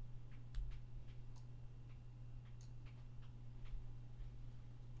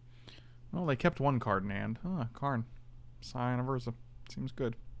 Oh, they kept one card in hand. Huh, Karn. Scion of Urza. Seems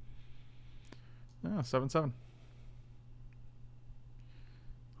good. Yeah, 7/7.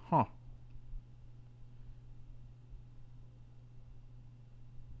 Huh.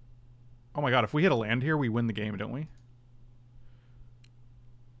 Oh my god, if we hit a land here, we win the game, don't we?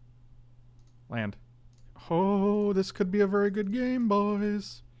 Land. Oh, this could be a very good game,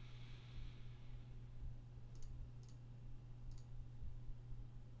 boys.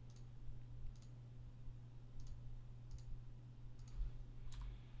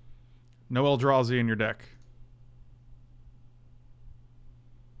 No Eldrazi in your deck.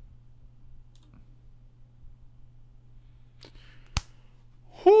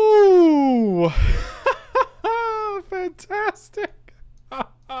 Whoo! Fantastic.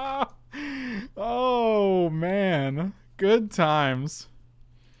 Oh, man. Good times.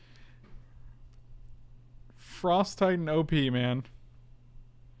 Frost Titan OP, man.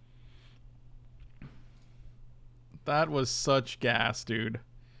 That was such gas, dude.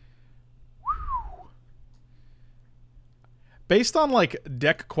 Based on like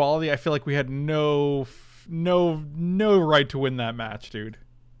deck quality, I feel like we had no right to win that match, dude.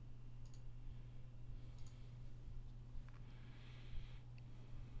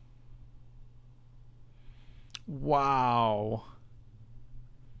 Wow.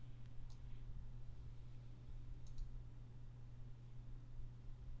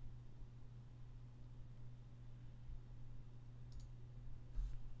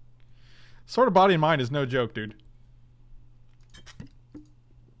 Sort of Body and Mind is no joke, dude.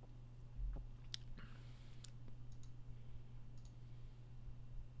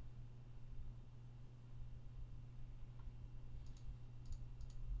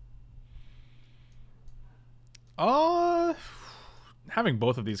 Having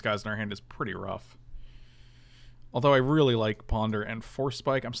both of these guys in our hand is pretty rough. Although I really like Ponder and Force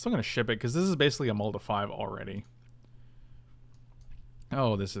Spike. I'm still going to ship it because this is basically a mull to 5 already.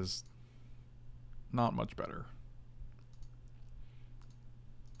 Oh, this is not much better.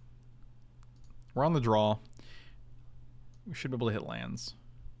 We're on the draw. We should be able to hit lands.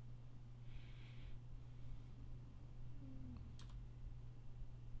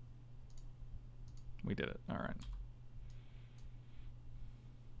 We did it. All right.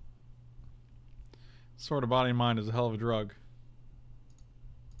 Sort of Body and Mind is a hell of a drug.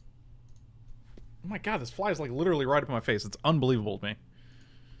 Oh my god, this flies like literally right up in my face. It's unbelievable to me.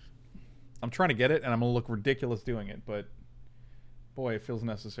 I'm trying to get it, and I'm going to look ridiculous doing it, but boy, it feels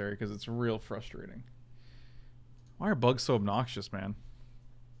necessary because it's real frustrating. Why are bugs so obnoxious, man?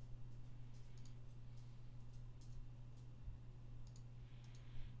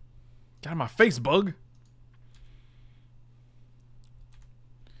 Get out of my face, bug!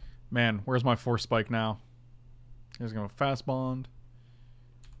 Man, where's my Force Spike now? Here's going to fast bond.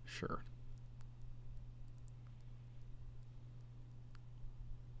 Sure.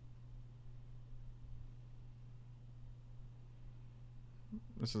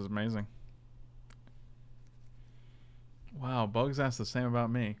 This is amazing. Wow, bugs asked the same about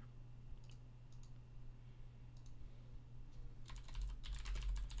me.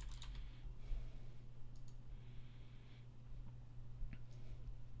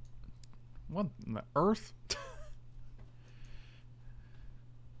 What in the earth?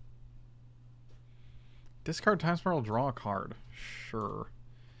 Discard time spiral, draw a card. Sure.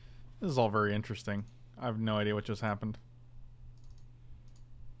 This is all very interesting. I have no idea what just happened.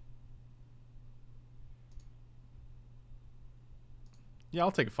 Yeah,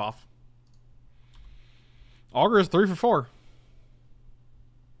 I'll take a Foff. Augur is 3 for 4.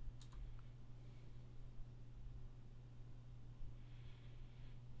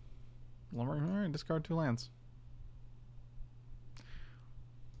 Alright, discard 2 lands.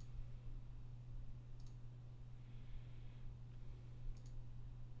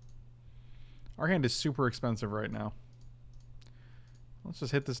 Our hand is super expensive right now. Let's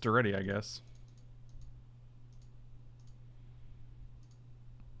just hit this Duretti, I guess.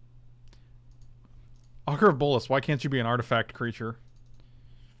 Augur of Bolas, why can't you be an artifact creature?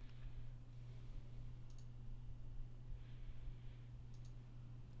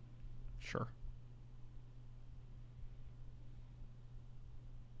 Sure.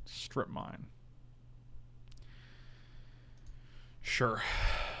 Strip mine. Sure.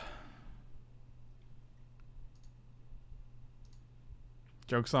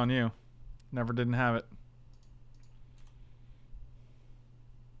 Joke's on you. Never didn't have it.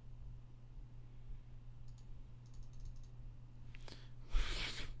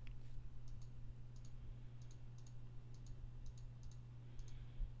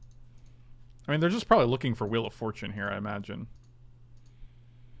 I mean, they're just probably looking for Wheel of Fortune here, I imagine.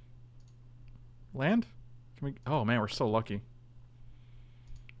 Land? Can we? Oh man, we're so lucky.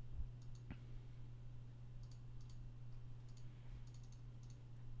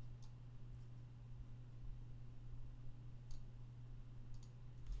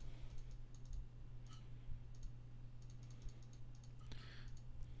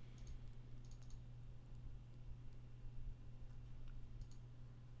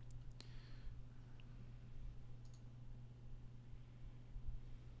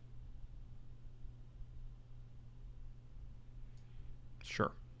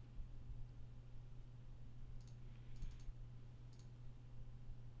 Sure.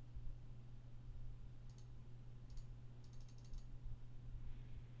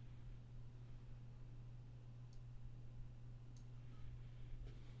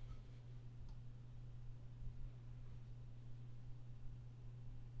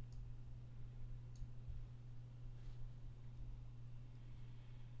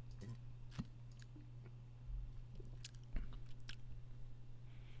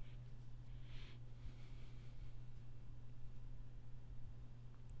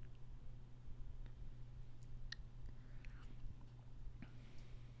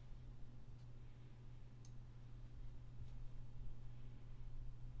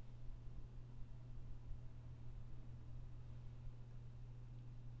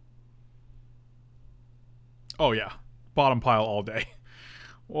 Oh yeah, bottom pile all day.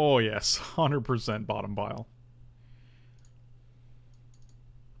 Oh yes, 100% bottom pile.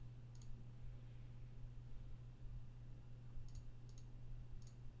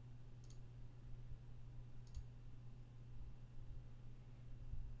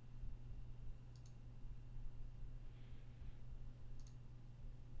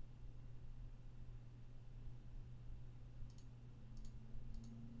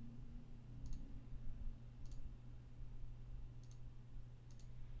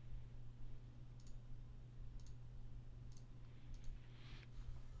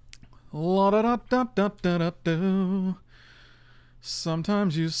 La da da da da da da da.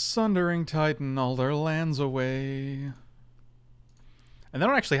 Sometimes you sundering titan all their lands away. And they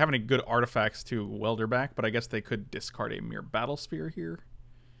don't actually have any good artifacts to welder back, but I guess they could discard a mere battle sphere here.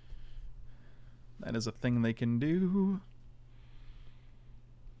 That is a thing they can do.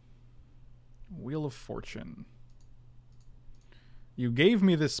 Wheel of Fortune. You gave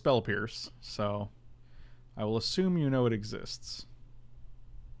me this Spell Pierce, so I will assume you know it exists.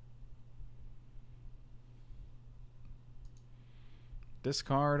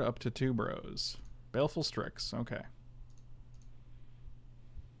 Discard up to 2 bros. Baleful Strix, okay.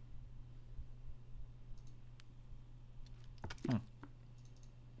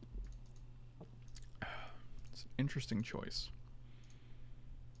 It's an interesting choice.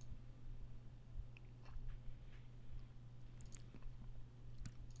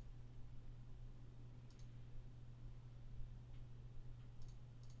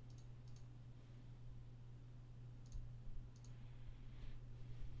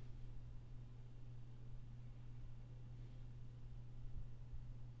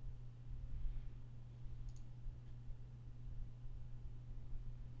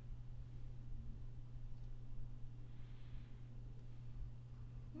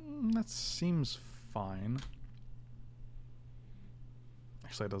 That seems fine.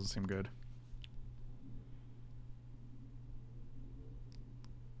 Actually, that doesn't seem good.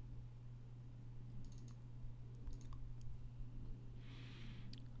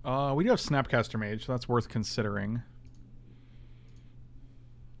 We do have Snapcaster Mage, so that's worth considering.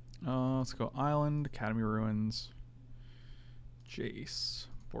 Let's go Island, Academy Ruins, Jace,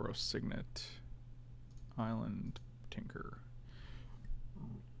 Boros Signet, Island, Tinker.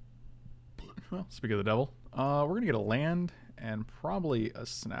 Well, speak of the devil. We're going to get a land and probably a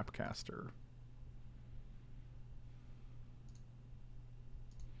Snapcaster.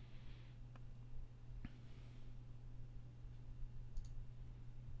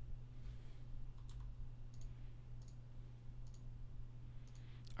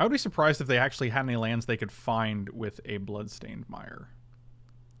 I would be surprised if they actually had any lands they could find with a Bloodstained Mire.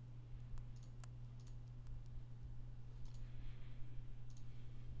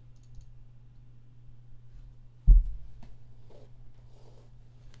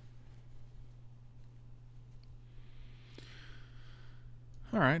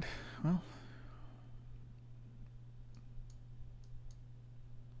 All right, well.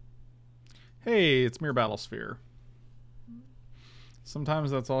 Hey, it's Mere Battlesphere.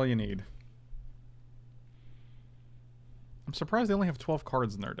 Sometimes that's all you need. I'm surprised they only have 12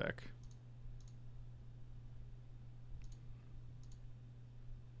 cards in their deck.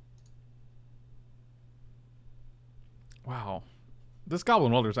 Wow. This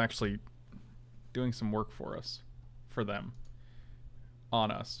Goblin Welder is actually doing some work for us, for them,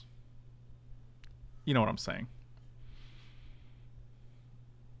 on us. You know what I'm saying.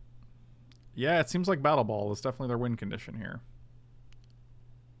 Yeah, it seems like Battle Ball is definitely their win condition here.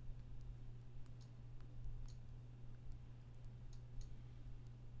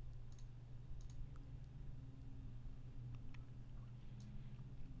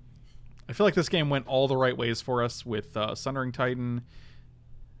 I feel like this game went all the right ways for us with Sundering Titan.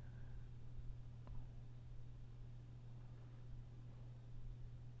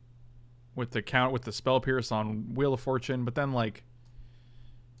 With the Spell Pierce on Wheel of Fortune, but then like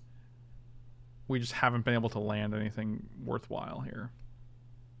we just haven't been able to land anything worthwhile here.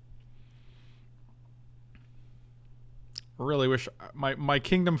 I really wish my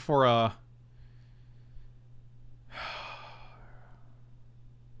kingdom for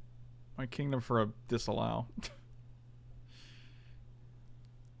my kingdom for a disallow.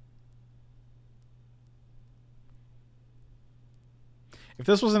 If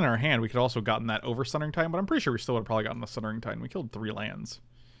this was in our hand, we could also have gotten that over Sundering Titan, but I'm pretty sure we still would have probably gotten the Sundering Titan. We killed 3 lands,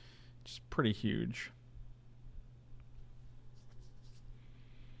 which is pretty huge.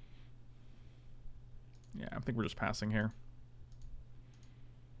 Yeah, I think we're just passing here.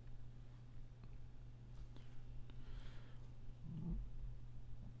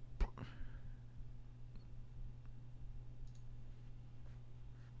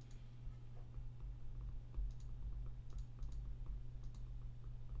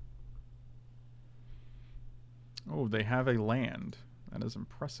 Oh, they have a land. That is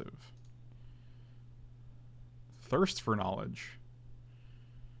impressive. Thirst for knowledge.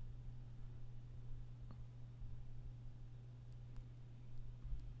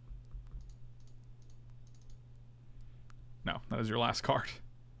 No, that is your last card.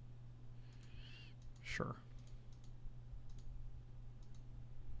 Sure.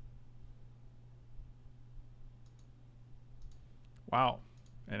 Wow.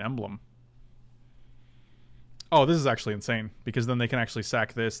 An emblem. Oh, this is actually insane, because then they can actually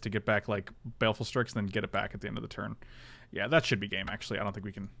sack this to get back like Baleful Strix and then get it back at the end of the turn. Yeah, that should be game actually. I don't think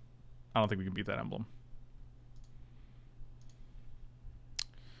we can beat that emblem.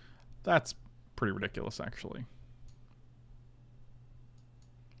 That's pretty ridiculous actually.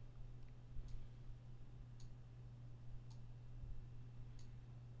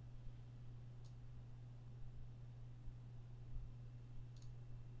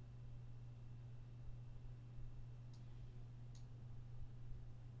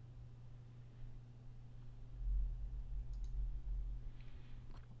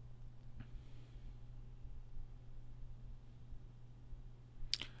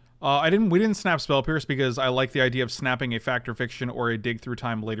 We didn't snap Spell Pierce because I like the idea of snapping a Factor Fiction or a Dig Through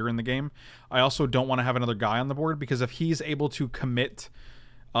Time later in the game. I also don't want to have another guy on the board, because if he's able to commit,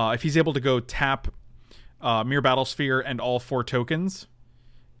 if he's able to go tap Mere Battlesphere and all 4 tokens,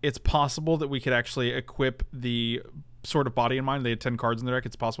 it's possible that we could actually equip the Sword of Body and Mind. They had 10 cards in the deck.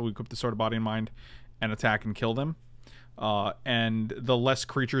 It's possible we equip the Sword of Body and Mind and attack and kill them. And the less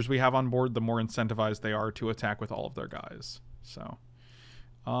creatures we have on board, the more incentivized they are to attack with all of their guys. So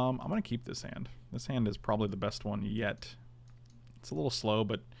I'm going to keep this hand. This hand is probably the best one yet. It's a little slow,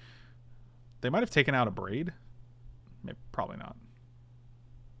 but they might have taken out a Braid. Maybe, probably not.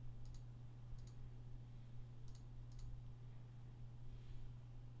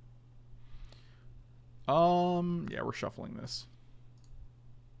 Yeah, we're shuffling this.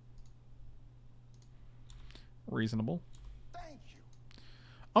 Reasonable. Thank you.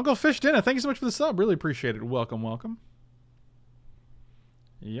 Uncle Fish Dinner, thank you so much for the sub. Really appreciate it. Welcome, welcome.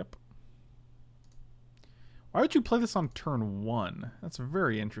 Yep. Why would you play this on turn 1? That's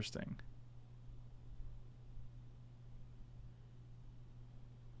very interesting.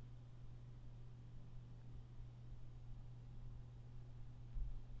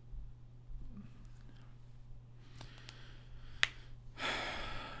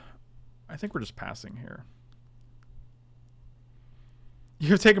 I think we're just passing here.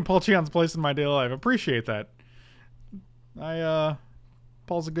 You've taken Paul Cheon's place in my daily life. Appreciate that.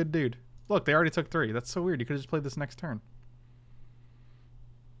 Paul's a good dude. Look, they already took 3. That's so weird. You could have just played this next turn.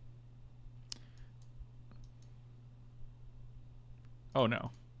 Oh,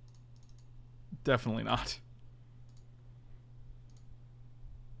 no. Definitely not.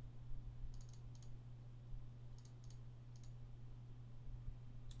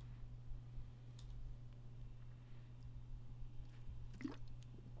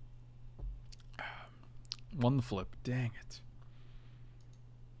 Won the flip. Dang it.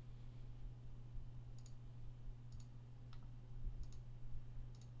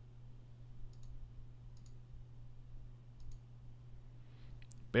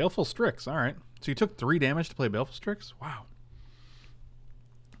 Baleful Strix. All right. So you took 3 damage to play Baleful Strix? Wow.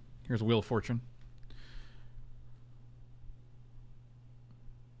 Here's Wheel of Fortune.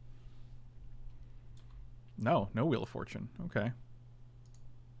 No Wheel of Fortune. Okay.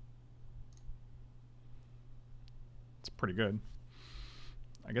 It's pretty good.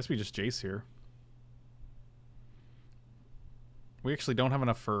 I guess we just Jace here. We actually don't have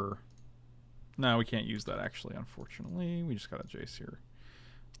enough for... No, we can't use that actually, unfortunately. We just got a Jace here.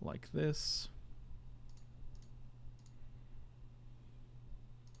 Like this.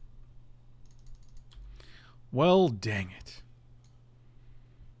 Well, dang it.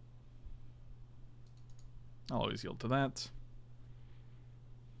 I'll always yield to that.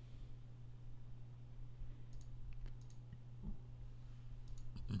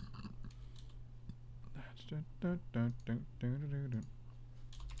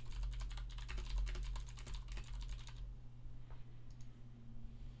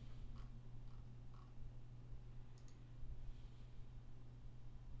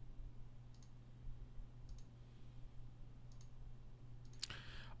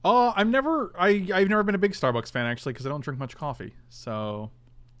 I've never been a big Starbucks fan actually because I don't drink much coffee. So,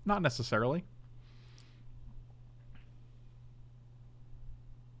 not necessarily.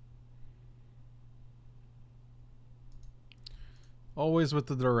 Always with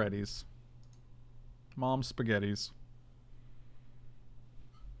the Dorettis. Mom spaghettis.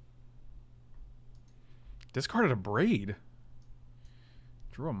 Discarded a Braid.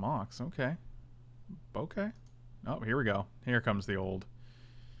 Drew a Mox. Okay. Okay. Oh, here we go. Here comes the old.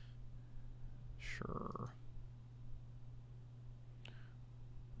 Sure.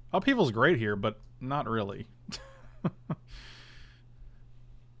 Upheaval's great here, but not really.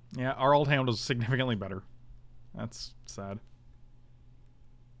 Yeah, our old hand was significantly better. That's sad.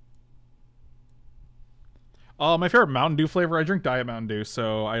 My favorite Mountain Dew flavor, I drink Diet Mountain Dew,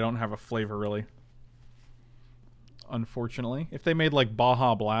 so I don't have a flavor really. Unfortunately. If they made like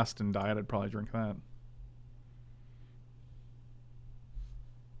Baja Blast and Diet, I'd probably drink that.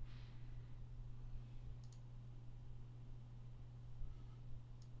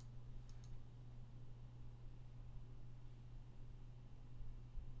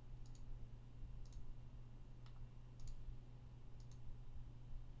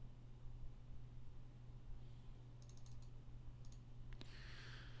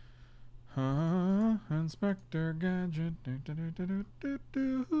 Inspector Gadget.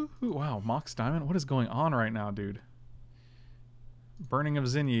 Wow, Mox Diamond? What is going on right now, dude? Burning of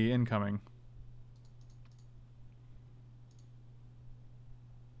Zinyi incoming.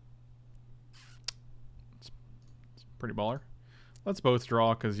 It's pretty baller. Let's both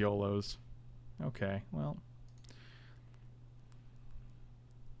draw because YOLOs. Okay, well.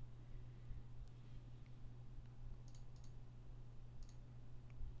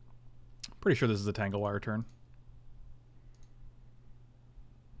 Pretty sure this is a Tangle Wire turn.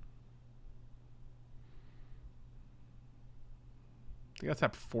 I gotta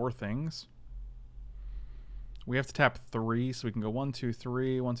tap 4 things. We have to tap 3, so we can go 1, 2,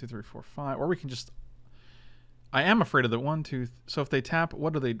 3, 1, 2, 3, 4, 5, or we can just. I am afraid of the 1, 2. So if they tap,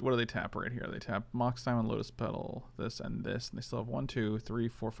 what do they tap right here? They tap Mox Diamond, Lotus Petal, this, and this, and they still have 1, 2, 3,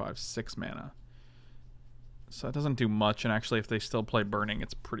 4, 5, 6 mana. So it doesn't do much, and actually if they still play Burning,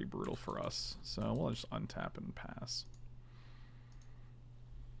 it's pretty brutal for us. So we'll just untap and pass.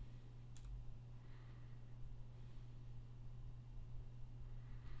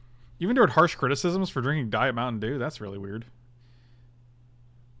 You've endured harsh criticisms for drinking Diet Mountain Dew? That's really weird.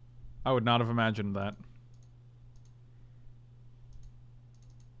 I would not have imagined that.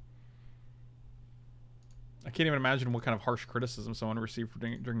 I can't even imagine what kind of harsh criticism someone received for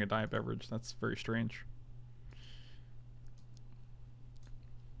drinking a diet beverage. That's very strange.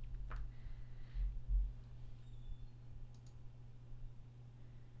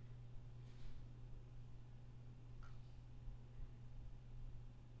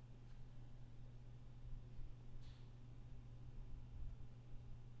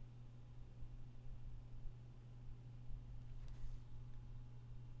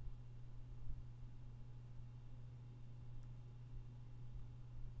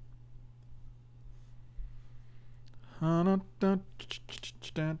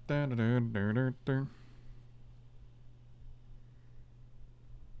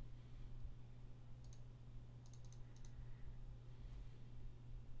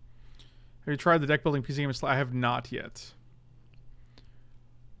 Have you tried the deck building PC game? I have not yet.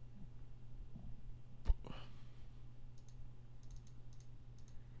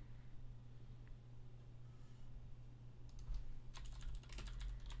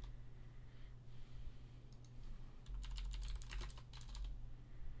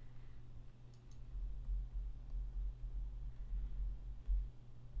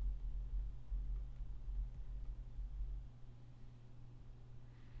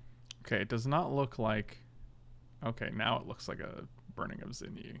 Okay, it does not look like... Okay, now it looks like a burning of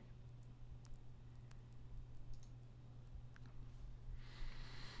Zinyi.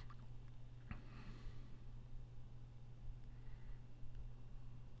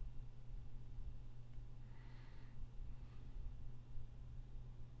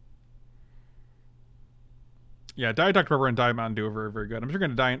 Yeah, Diet Dr. Pepper and Diet Mountain Dew are very, very good. I'm sure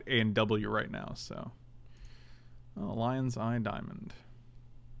going to Diet A and W right now, so... Oh, Lion's Eye Diamond.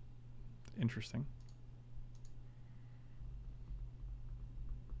 Interesting.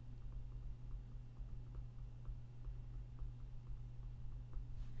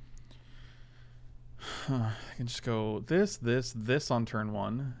 I can just go this on turn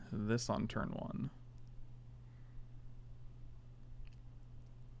 1, this on turn 1.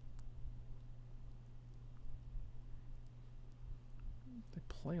 They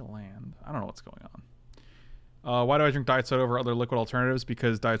play land. I don't know what's going on. Why do I drink diet soda over other liquid alternatives?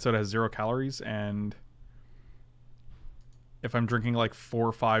 Because diet soda has 0 calories, and if I'm drinking like 4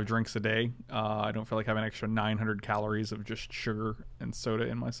 or 5 drinks a day, I don't feel like having an extra 900 calories of just sugar and soda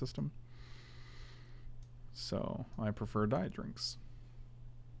in my system. So I prefer diet drinks.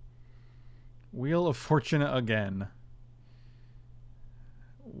 Wheel of Fortune again.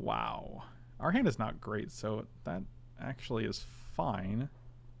 Wow. Our hand is not great, so that actually is fine.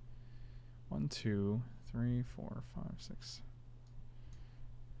 1, 2, 3, 4, 5, 6.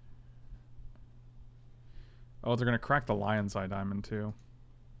 Oh, they're going to crack the Lion's Eye Diamond, too.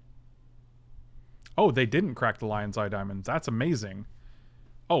 Oh, they didn't crack the Lion's Eye Diamond. That's amazing.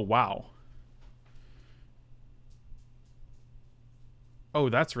 Oh, wow. Oh,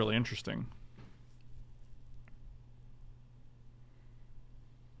 that's really interesting.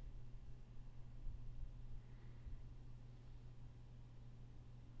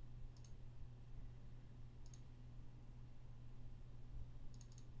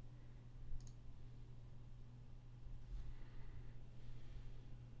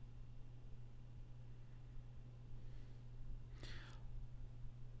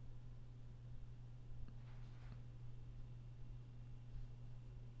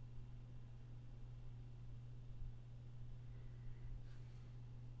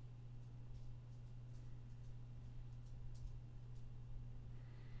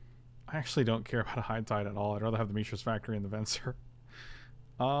 I actually don't care about a high tide at all. I'd rather have the Mishra's Factory and the Venser.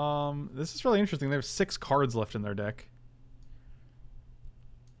 This is really interesting. They have 6 cards left in their deck.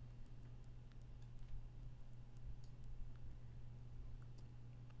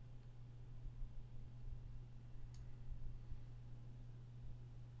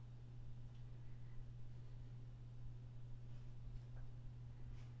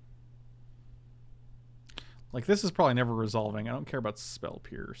 Like, this is probably never resolving. I don't care about Spell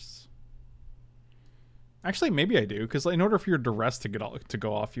Pierce. Actually, maybe I do, because in order for your duress to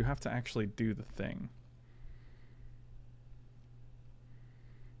go off, you have to actually do the thing.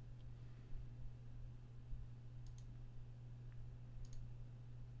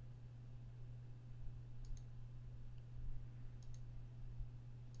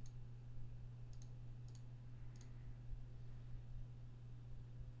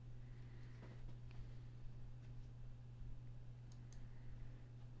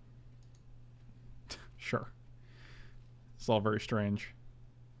 Sure. It's all very strange.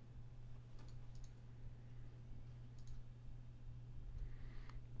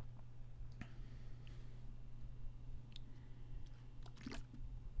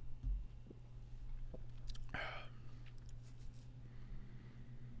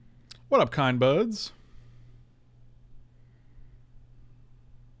 What up, kind buds?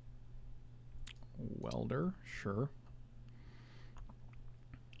 Welder, sure.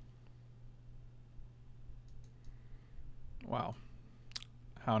 Wow.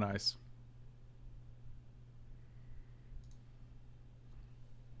 How nice.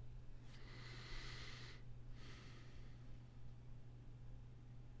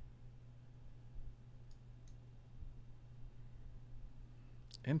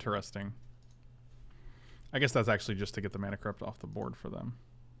 Interesting. I guess that's actually just to get the Mana Corrupt off the board for them.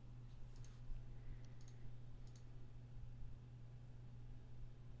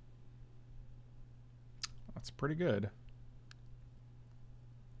 That's pretty good.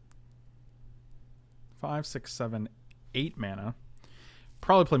 5, 6, 7, 8 mana.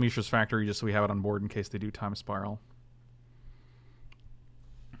 Probably play Mishra's Factory just so we have it on board in case they do Time Spiral.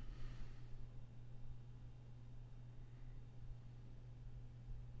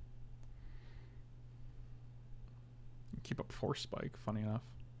 Keep up Force Spike, funny enough.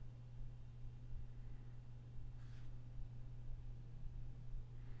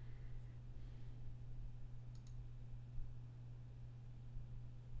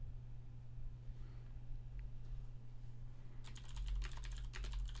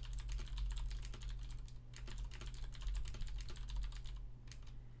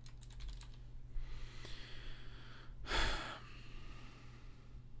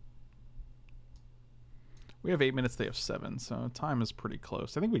 We have 8 minutes, they have 7, so time is pretty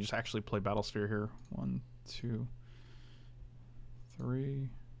close. I think we just actually play Battlesphere here. 1, 2, 3.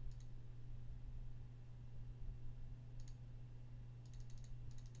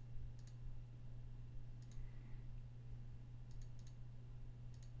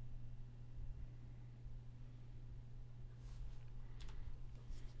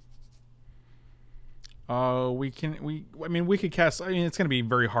 I mean, we could cast. I mean, it's going to be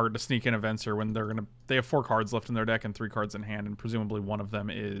very hard to sneak in a Venser when they have 4 cards left in their deck and 3 cards in hand, and presumably one of them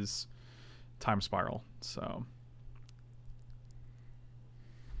is Time Spiral. So,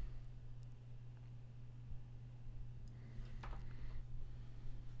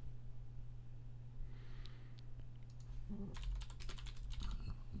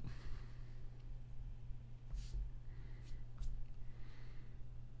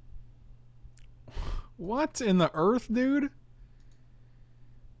 what in the earth, dude?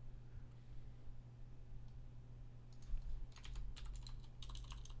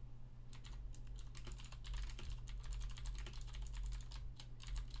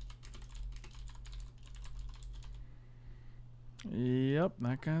 Yep,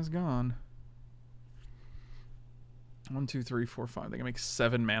 that guy's gone. 1, 2, 3, 4, 5. They can make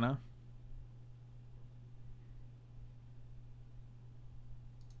 7 mana.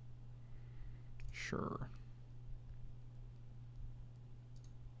 Sure.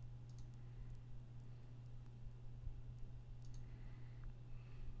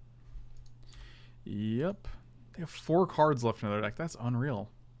 Yep. They have 4 cards left in their deck. That's unreal.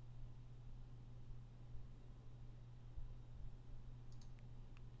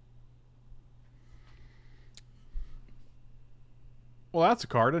 Well, that's a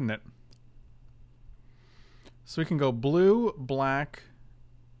card, isn't it? So we can go blue, black,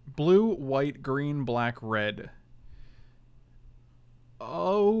 blue, white, green, black, red.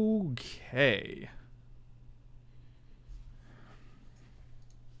 Okay.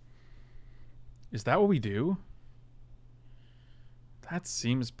 Is that what we do? That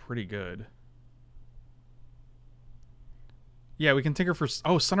seems pretty good. Yeah, we can tinker for...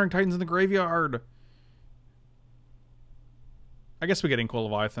 Oh, Sunring Titan's in the graveyard. I guess we get Inkwell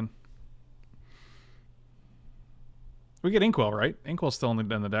Leviathan. We get Inkwell, right? Inkwell's still in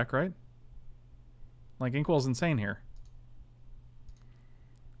the deck, right? Like, Inkwell's insane here.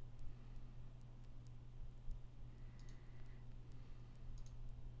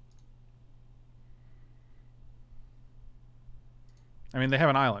 I mean, they have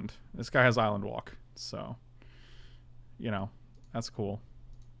an island. This guy has Island Walk, so... You know, that's cool.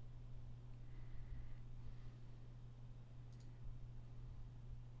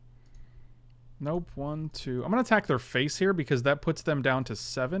 Nope, 1, 2... I'm going to attack their face here because that puts them down to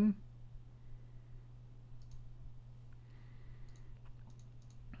 7.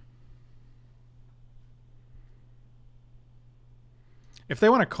 If they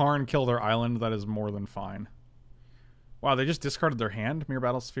want to Karn kill their island, that is more than fine. Wow, they just discarded their hand? Mere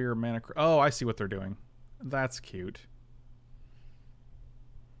Battlesphere, Mana... Oh, I see what they're doing. That's cute.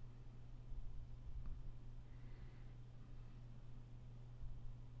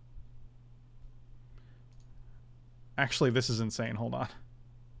 Actually, this is insane. Hold on.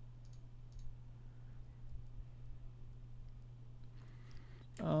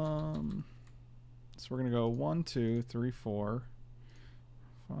 So we're going to go 1, 2, 3, 4,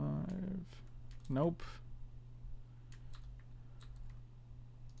 5. Nope.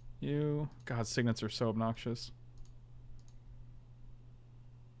 You. God, signets are so obnoxious.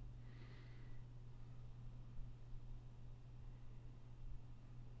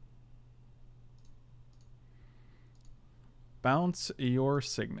 Bounce your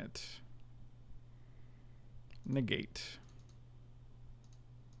signet. Negate.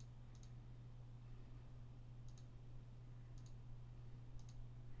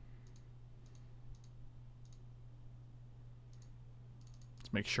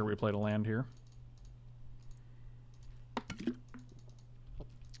 Let's make sure we played a land here.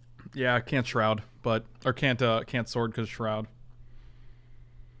 Yeah, can't Shroud, but or can't Sword because Shroud.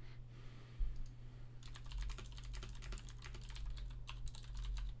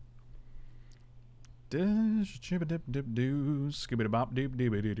 I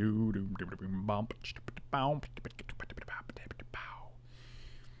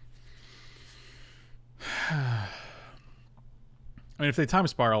mean, if they time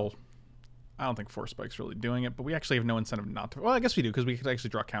spiral, I don't think Force Spike's really doing it, but we actually have no incentive not to. Well, I guess we do, because we could actually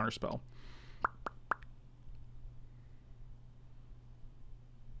draw Counterspell.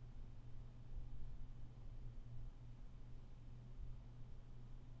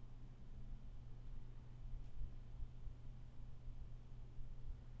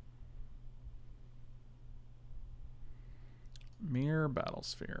 battle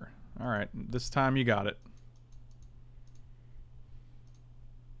sphere. All right, this time you got it.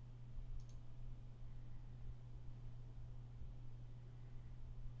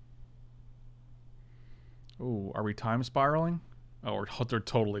 Ooh, are we time spiraling? Oh, they're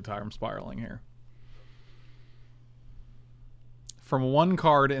totally time spiraling here. From one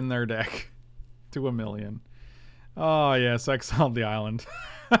card in their deck to a million. Oh, yes, exiled the island.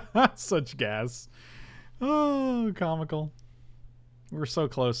 Such gas. Oh, comical. We're so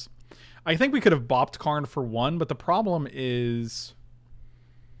close. I think we could have bopped Karn for one, but the problem is...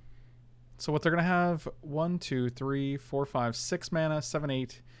 So what they're going to have, 1, 2, 3, 4, 5, 6 mana, 7,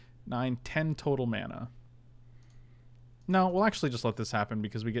 8, 9, 10 total mana. No, we'll actually just let this happen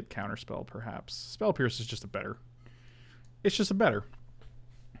because we get Counterspell, perhaps. Spell Pierce is just a better. It's just a better.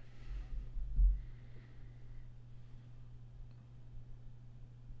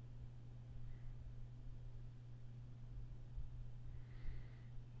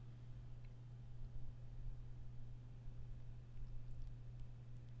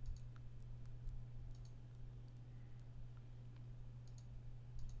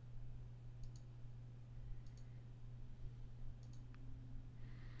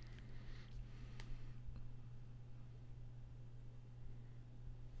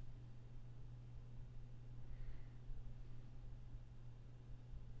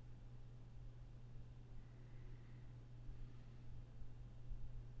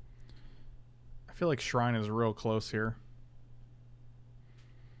 I feel like Shrine is real close here.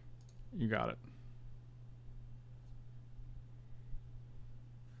 You got it.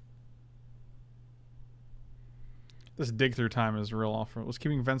 This dig through time is real awful. Was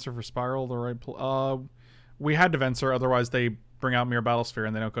keeping Venser for Spiral the right we had to Venser, otherwise they bring out Mirror Battlesphere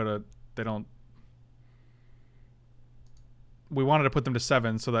and they don't go to... They don't... We wanted to put them to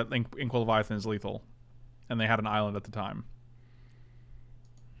 7 so that Ink Leviathan is lethal. And they had an island at the time.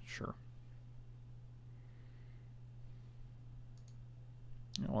 Sure.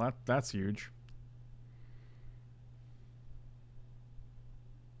 Well, that's huge.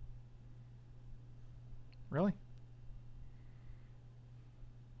 Really?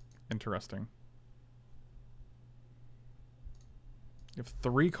 Interesting. You have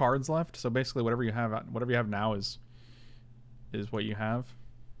 3 cards left, so basically whatever you have now is what you have.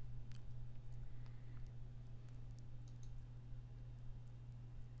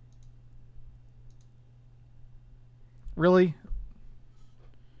 Really?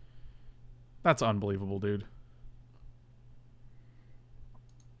 That's unbelievable, dude.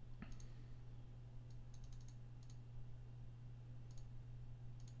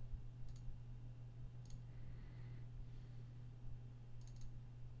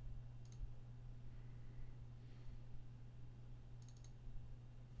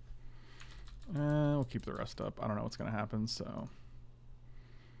 We'll keep the rest up. I don't know what's going to happen, so...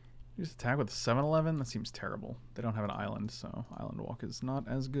 Use attack with 7-11? That seems terrible. They don't have an island, so Island Walk is not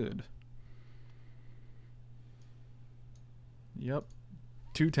as good. Yep.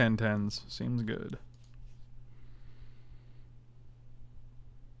 2 10-10s. Seems good.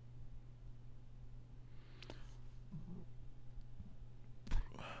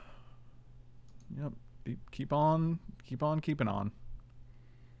 Yep. Keep on keeping on.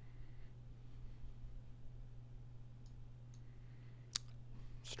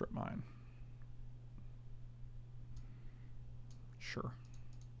 Strip mine. Sure.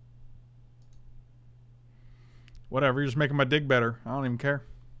 Whatever, you're just making my dig better. I don't even care.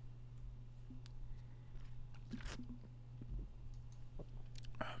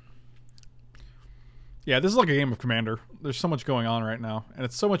 Yeah, this is like a game of Commander. There's so much going on right now. And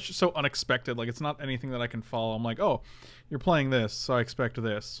it's so unexpected. Like, it's not anything that I can follow. I'm like, oh, you're playing this, so I expect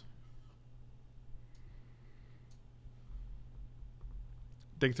this.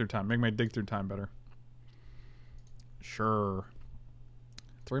 Dig through time. Make my dig through time better. Sure.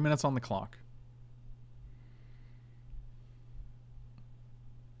 3 minutes on the clock.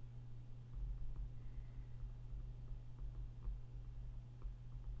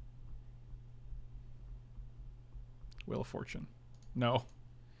 Wheel of Fortune. No.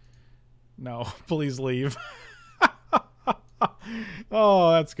 No. Please leave.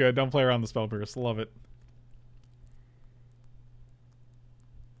 Oh, that's good. Don't play around the Spell Pierce. Love it.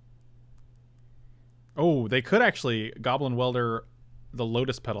 Oh, they could actually Goblin Welder the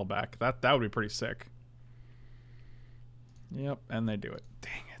Lotus Petal back. That would be pretty sick. Yep, and they do it.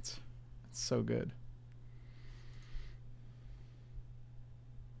 Dang it. It's so good.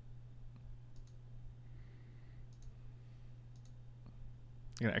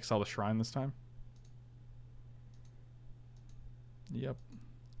 You gonna exile the Shrine this time? Yep.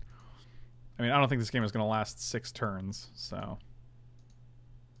 I mean, I don't think this game is gonna last 6 turns, so...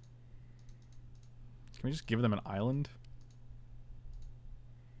 Can we just give them an island?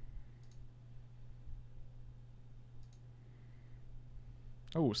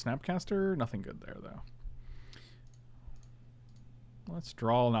 Oh, Snapcaster? Nothing good there, though. Let's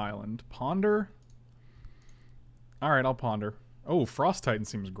draw an island. Ponder? Alright, I'll ponder. Oh, Frost Titan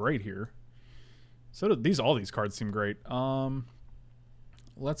seems great here. So do these. All these cards seem great.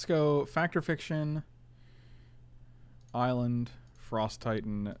 Let's go Factor Fiction, Island, Frost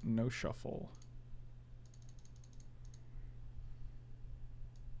Titan, no shuffle.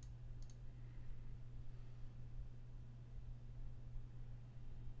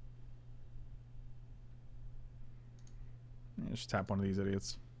 Just tap one of these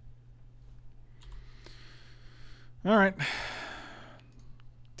idiots. Alright.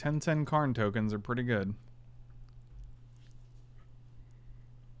 10/10 Karn tokens are pretty good.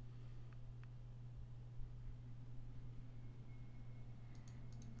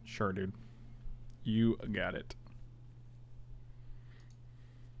 Sure, dude. You got it.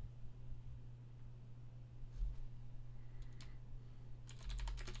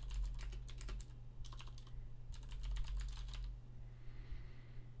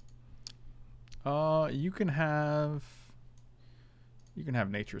 You can have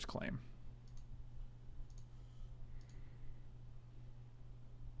Nature's Claim.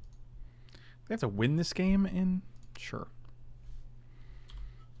 They have to win this game in? Sure.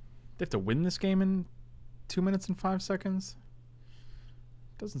 They have to win this game in 2 minutes and 5 seconds?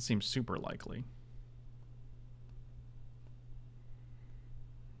 Doesn't seem super likely.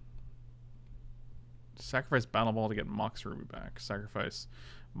 Sacrifice Battle Ball to get Mox Ruby back. Sacrifice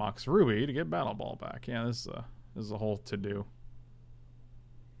Mox Ruby to get Battle Ball back. Yeah, this is a whole to-do.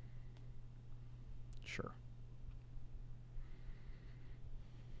 Sure.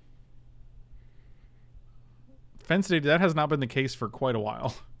 Fence Day, that has not been the case for quite a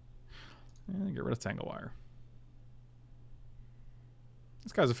while. Get rid of Tangle Wire.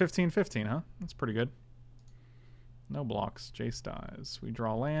 This guy's a 15/15, huh? That's pretty good. No blocks. Jace dies. We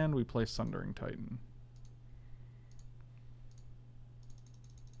draw land. We play Sundering Titan.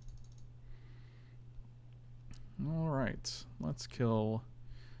 Alright. Let's kill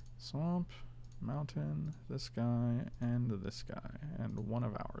Swamp, Mountain, this guy, and this guy. And one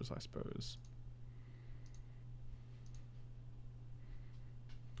of ours, I suppose.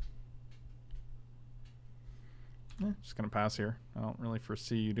 Just gonna pass here. I don't really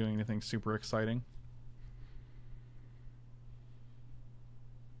foresee you doing anything super exciting.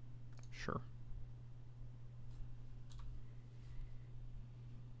 Sure.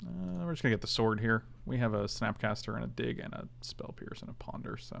 We're just gonna get the sword here. We have a Snapcaster and a Dig and a Spell Pierce and a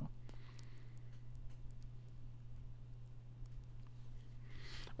Ponder, so.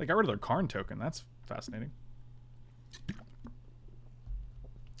 They got rid of their Karn token. That's fascinating. They're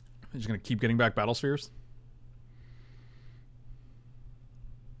just gonna keep getting back Battle Spheres.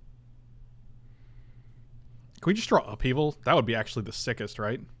 Can we just draw Upheaval? That would be actually the sickest,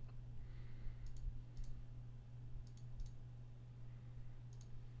 right?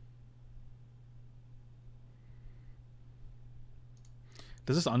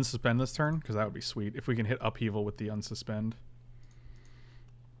 Does this unsuspend this turn? Because that would be sweet. If we can hit Upheaval with the unsuspend.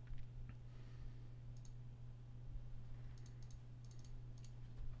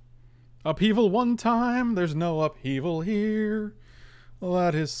 Upheaval one time. There's no upheaval here.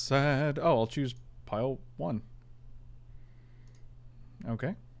 That is sad. Oh, I'll choose pile 1.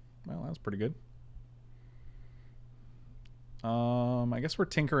 Okay. Well, that's pretty good. I guess we're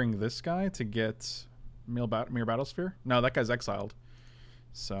tinkering this guy to get Mere Battlesphere. No, that guy's exiled.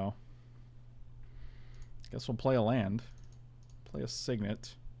 So, guess we'll play a land. Play a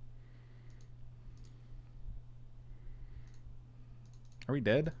Signet. Are we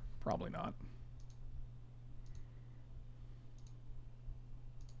dead? Probably not.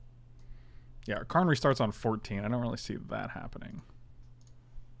 Yeah, our Karn restarts on 14. I don't really see that happening.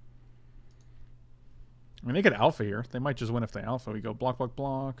 I mean, they could alpha here. They might just win if they alpha. We go block, block,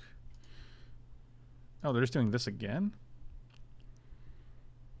 block. Oh, they're just doing this again?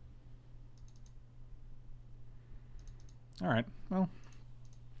 Alright, well.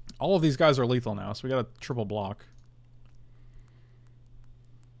 All of these guys are lethal now, so we got a triple block.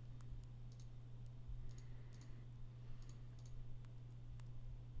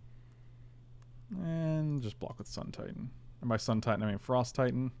 And just block with Sun Titan. And by Sun Titan, I mean Frost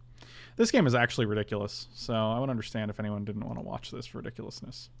Titan. This game is actually ridiculous, so I would understand if anyone didn't want to watch this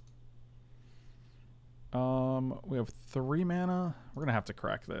ridiculousness. We have 3 mana. We're going to have to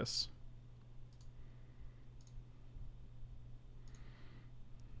crack this.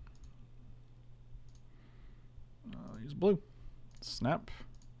 Use blue. Snap.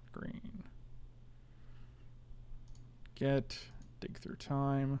 Green. Get. Dig through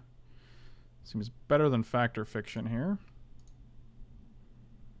time. Seems better than fact or fiction here.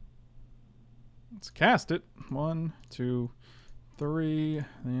 Let's cast it. 1, 2, 3.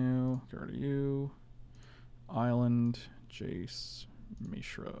 You. Go to you. Island. Jace.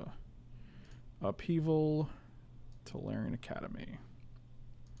 Mishra. Upheaval. Tolarian Academy.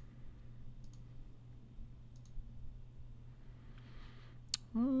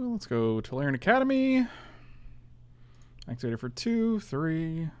 Let's go Tolarian Academy. Activate it for 2,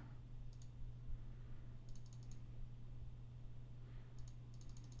 3.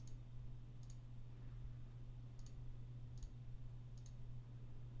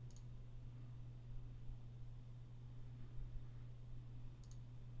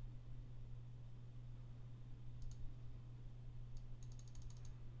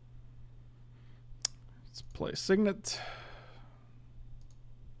 Let's play Signet.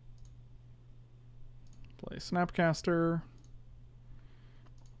 Play Snapcaster.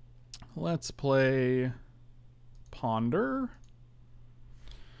 Let's play Ponder.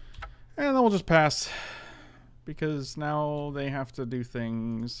 And then we'll just pass. Because now they have to do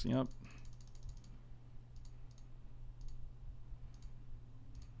things. Yep.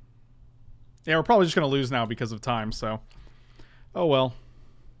 Yeah, we're probably just going to lose now because of time, so. Oh well.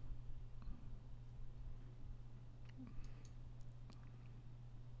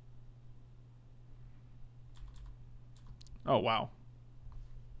 Oh, wow.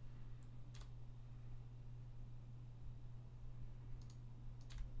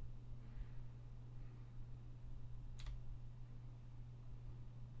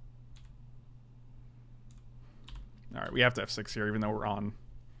 All right, we have to F6 here, even though we're on.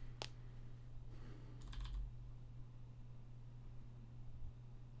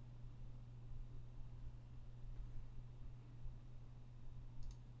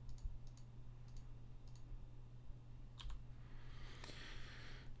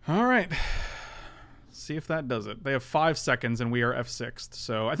 All right. See if that does it. They have 5 seconds and we are F6'd.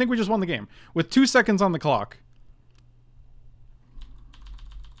 So I think we just won the game. With 2 seconds on the clock.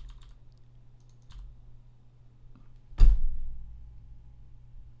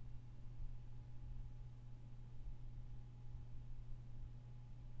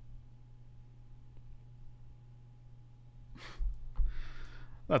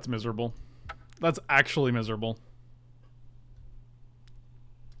 That's miserable. That's actually miserable.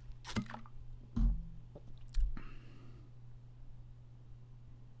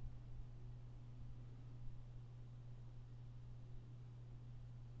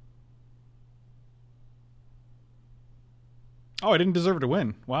 Oh, I didn't deserve to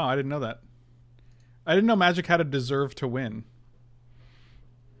win. Wow, I didn't know that. I didn't know Magic had a deserve to win.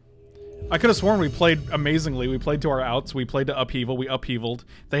 I could have sworn we played amazingly. We played to our outs. We played to upheaval. We upheavaled.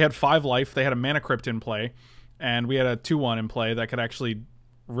 They had 5 life. They had a Mana Crypt in play. And we had a 2-1 in play that could actually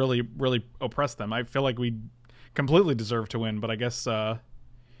really, really oppress them. I feel like we completely deserve to win, but I guess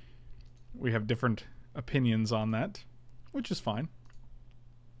we have different opinions on that, which is fine.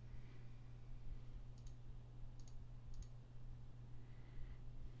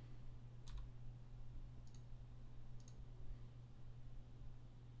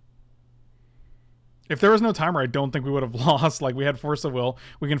 If there was no timer, I don't think we would have lost. Like, we had Force of Will.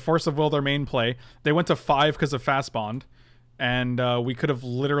 We can Force of Will their main play. They went to 5 because of Fast Bond. And we could have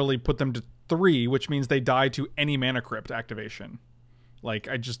literally put them to 3, which means they die to any Mana Crypt activation. Like,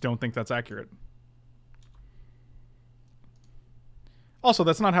 I just don't think that's accurate. Also,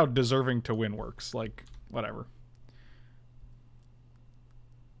 that's not how deserving to win works. Like, whatever.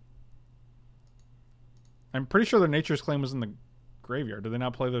 I'm pretty sure their Nature's Claim was in the graveyard. Did they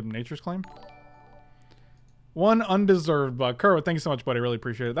not play the Nature's Claim? One undeserved bug. Kuro, thank you so much, buddy. I really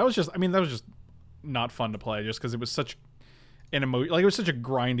appreciate it. That was just, I mean, that was just not fun to play just because it was such an like, it was such a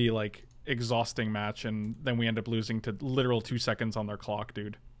grindy, like, exhausting match, and then we end up losing to literal 2 seconds on their clock,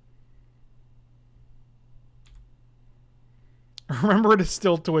 dude. Remember to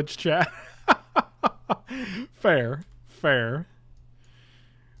still Twitch chat. Fair. Fair.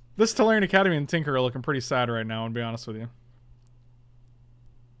 This Tolarian Academy and Tinker are looking pretty sad right now, to be honest with you.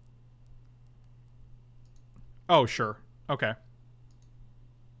 Oh, sure. Okay.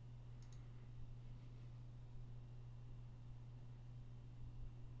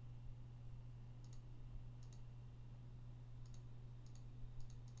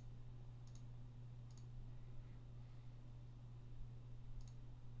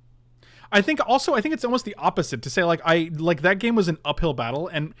 I think it's almost the opposite to say, like, that game was an uphill battle,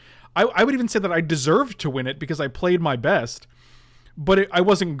 and I would even say that I deserved to win it because I played my best, but I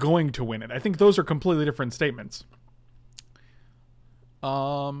wasn't going to win it. I think those are completely different statements.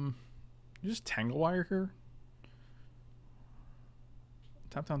 You just Tangle Wire here?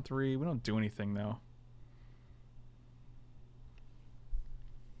 Tap down 3. We don't do anything, though.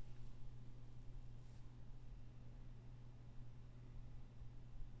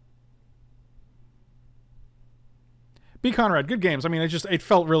 B. Conrad, good games. I mean, it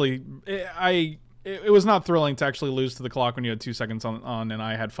felt really... It was not thrilling to actually lose to the clock when you had 2 seconds on and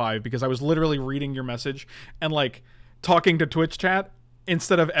I had 5, because I was literally reading your message and, like, talking to Twitch chat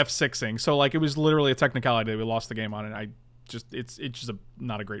instead of F6ing. So, like, it was literally a technicality that we lost the game on, and it's just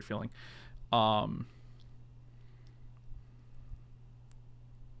not a great feeling.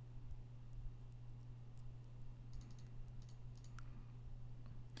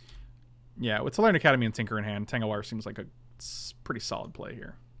 Yeah, with Tolarian Academy and Tinker in hand, Tangawire seems like a pretty solid play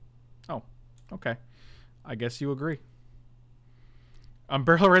here. Oh, okay. I guess you agree.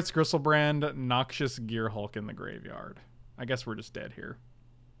 Barrel Ritz, Gristlebrand, Noxious Gearhulk in the graveyard. I guess we're just dead here.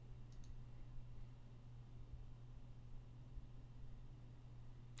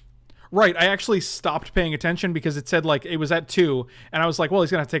 Right, I actually stopped paying attention because it said, like, it was at 2, and I was like, well, he's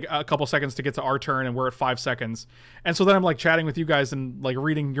going to take a couple seconds to get to our turn, and we're at 5 seconds. And so then I'm, like, chatting with you guys and, like,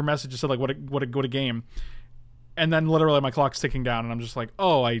 reading your messages, said, like, what a game. And then literally my clock's ticking down, and I'm just like,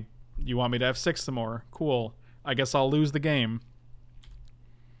 oh, you want me to F6 some more? Cool. I guess I'll lose the game.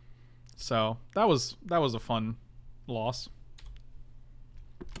 So, that was a fun loss.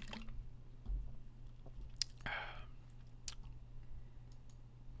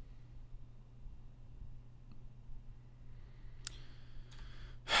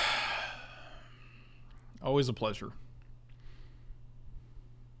 Always a pleasure.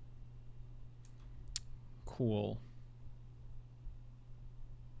 Cool.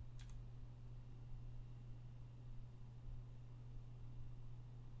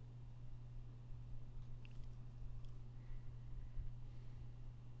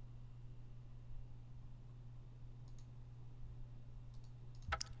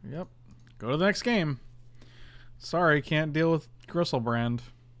 Yep. Go to the next game. Sorry, can't deal with Gristlebrand.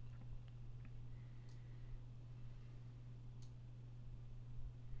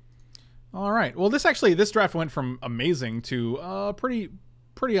 All right. Well, this draft went from amazing to pretty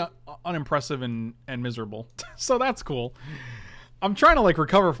unimpressive and miserable. So that's cool. I'm trying to, like,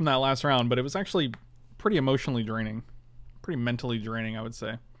 recover from that last round, but it was actually pretty emotionally draining. Pretty mentally draining, I would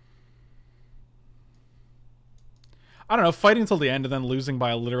say. I don't know, fighting until the end and then losing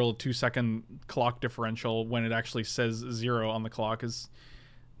by a literal 2-second clock differential when it actually says 0 on the clock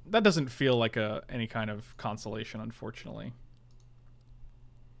that doesn't feel like any kind of consolation, unfortunately.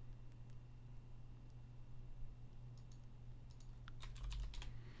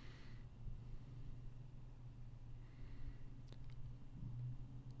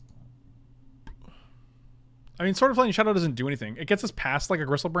 I mean, Sword of Flame Shadow doesn't do anything. It gets us past, like, a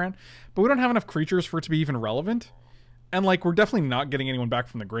Gristlebrand, but we don't have enough creatures for it to be even relevant. And, like, we're definitely not getting anyone back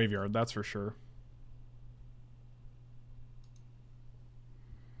from the graveyard, that's for sure.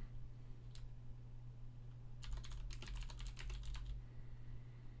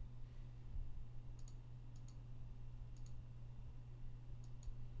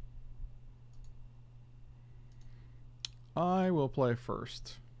 I will play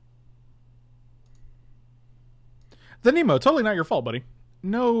first. The Nemo, totally not your fault, buddy.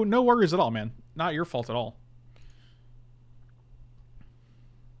 No worries at all, man. Not your fault at all.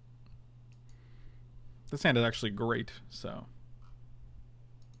 This hand is actually great, so.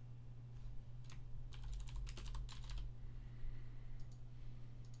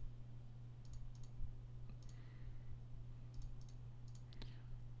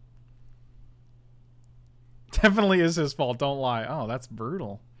 Definitely is his fault, don't lie. Oh, that's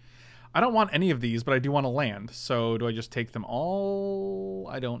brutal. I don't want any of these, but I do want to land. So do I just take them all?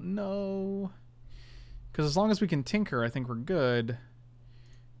 I don't know. Because as long as we can tinker, I think we're good.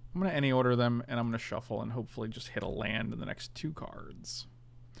 I'm going to any order them, and I'm going to shuffle and hopefully just hit a land in the next 2 cards.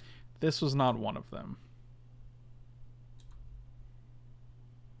 This was not one of them.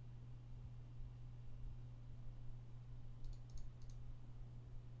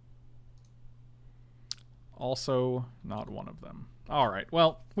 Also not one of them. All right,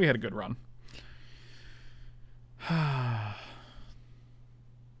 well, we had a good run.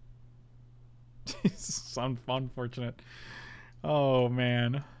 It's unfortunate. Oh,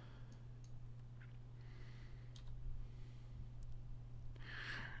 man.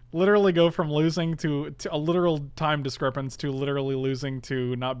 Literally go from losing to a literal time discrepancy to literally losing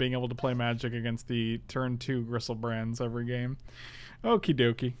to not being able to play Magic against the turn 2 Gristlebrand's every game. Okie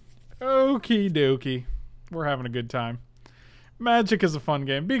dokie. Okie dokie. We're having a good time. Magic is a fun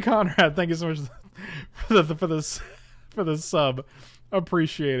game. B. Conrad, thank you so much for this sub.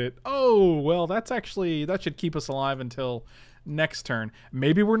 Appreciate it. Oh, well, that should keep us alive until next turn.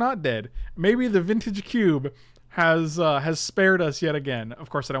 Maybe we're not dead. Maybe the vintage cube has spared us yet again. Of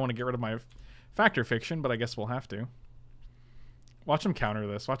course, I don't want to get rid of my factor fiction, but I guess we'll have to. Watch them counter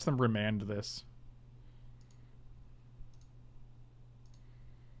this. Watch them remand this.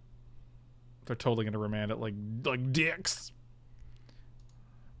 They're totally gonna remand it like dicks.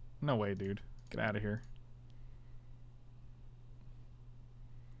 No way, dude. Get out of here.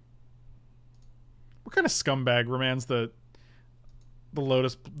 What kind of scumbag remands the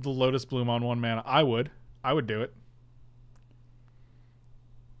lotus bloom on 1 mana? I would do it.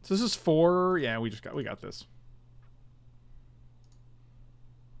 So this is 4. Yeah, we got this.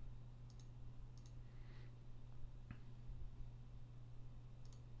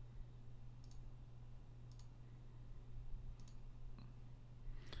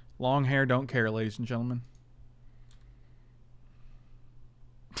 Long hair don't care, ladies and gentlemen.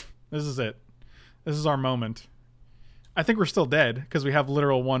 This is it. This is our moment. I think we're still dead because we have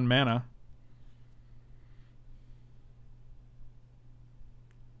literal 1 mana.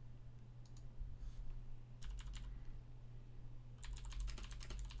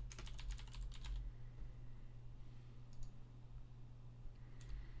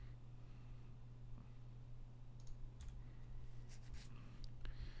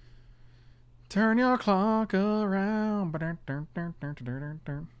 Turn your clock around.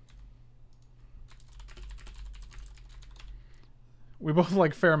 We both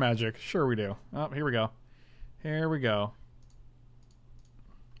like fair magic. Sure we do. Oh, here we go. Here we go.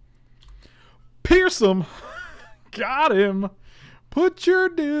 Pierce him. Got him. Put your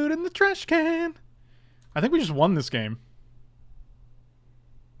dude in the trash can. I think we just won this game.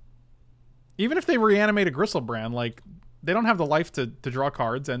 Even if they reanimate a Gristlebrand, like, they don't have the life to draw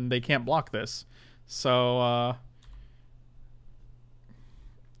cards, and they can't block this. So,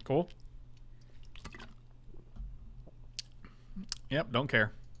 cool. Yep, don't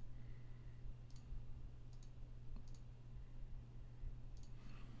care.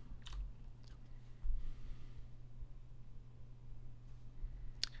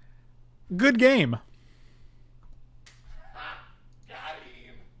 Good game.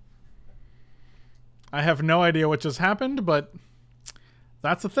 I have no idea what just happened, but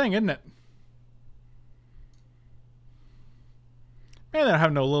that's the thing, isn't it? Man, I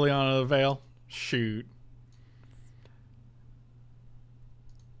have no Liliana of the Veil. Shoot.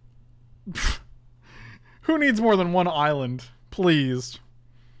 Who needs more than 1 island? Please.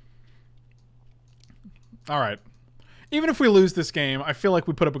 Alright. Even if we lose this game, I feel like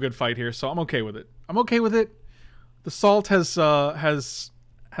we put up a good fight here, so I'm okay with it. I'm okay with it. The salt has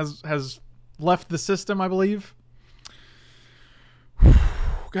left the system, I believe.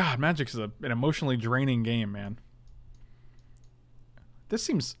 God, Magic's an emotionally draining game, man. This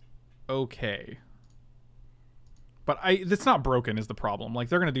seems okay. But it's not broken is the problem. Like,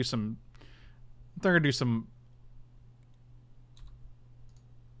 they're gonna do some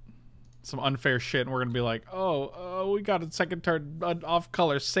unfair shit, and we're gonna be like, oh, we got a second turn off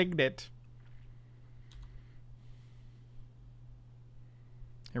color signet.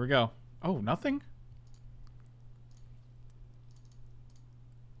 Here we go. Oh, nothing?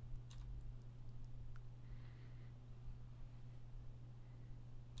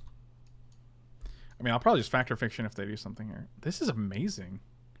 I mean, I'll probably just factor fiction if they do something here. This is amazing.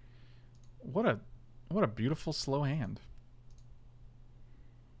 What a beautiful slow hand.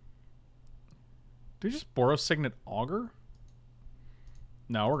 Do we just Boros Signet Augur?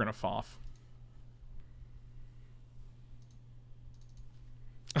 No, we're gonna Foff.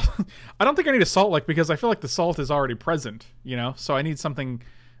 I don't think I need a salt lick because I feel like the salt is already present, you know? So I need something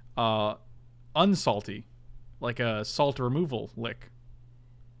unsalty, like a salt removal lick.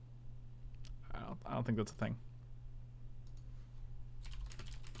 I don't think that's a thing.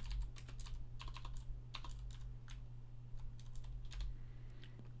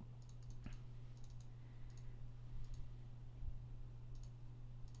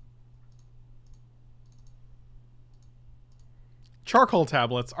 Charcoal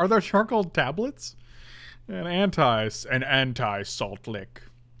tablets. Are there charcoal tablets? An anti-salt lick.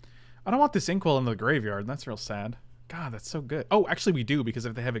 I don't want this Inkwell in the graveyard. That's real sad. God, that's so good. Oh, actually we do, because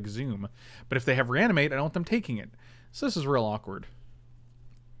if they have Exhume. But if they have Reanimate, I don't want them taking it. So this is real awkward.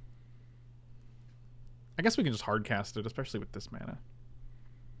 I guess we can just hardcast it, especially with this mana.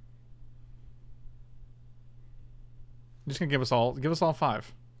 I'm just gonna give us all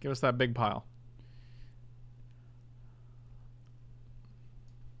 5. Give us that big pile.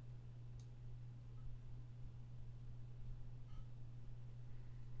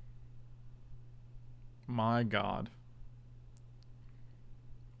 My God.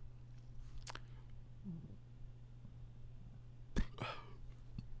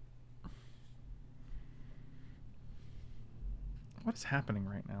 What is happening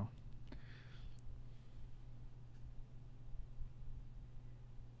right now?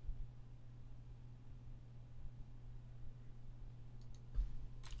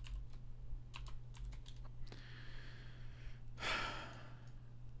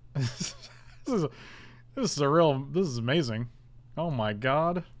 this is this is amazing. Oh my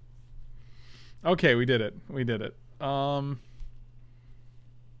god. Okay, we did it. We did it.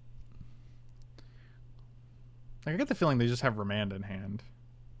 I get the feeling they just have remand in hand.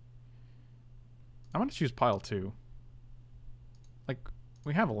 I'm gonna choose pile 2. Like,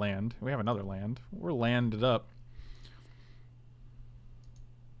 we have a land. We have another land. We're landed up.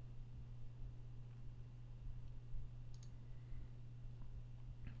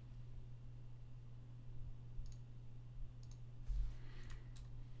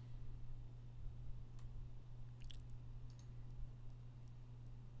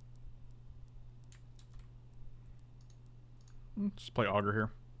 Just play Augur here.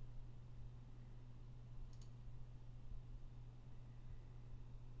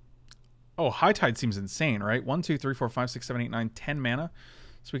 Oh, High Tide seems insane, right? 1, 2, 3, 4, 5, 6, 7, 8, 9, 10 mana.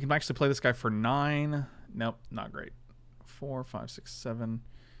 So we can actually play this guy for 9. Nope, not great. 4, 5, 6, 7.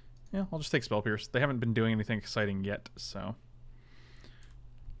 Yeah, I'll just take Spell Pierce. They haven't been doing anything exciting yet, so.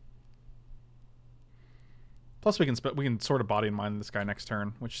 Plus, we can sort of body and mind this guy next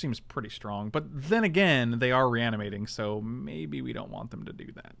turn, which seems pretty strong. But then again, they are reanimating, so maybe we don't want them to do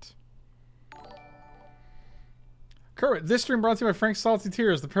that. Current, this stream brought to you by Frank's Salty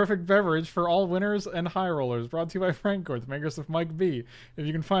Tears, the perfect beverage for all winners and high rollers. Brought to you by Frank Gorth, makers of Mike B. If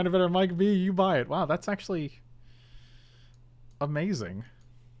you can find a better Mike B, you buy it. Wow, that's actually amazing.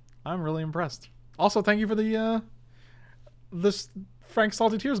 I'm really impressed. Also, thank you for the this Frank's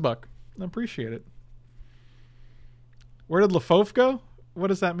Salty Tears buck. I appreciate it. Where did Lepore go? What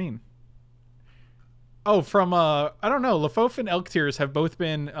does that mean? Oh, from, I don't know. Lepore and Elk Tears have both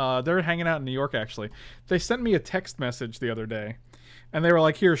been, they're hanging out in New York, actually. They sent me a text message the other day. And they were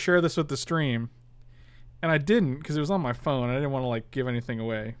like, here, share this with the stream. And I didn't, because it was on my phone. I didn't want to, like, give anything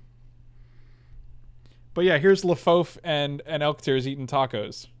away. But yeah, here's Lepore and Elk Tears eating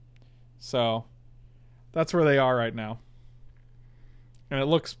tacos. So, that's where they are right now. And it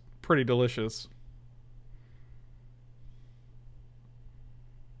looks pretty delicious.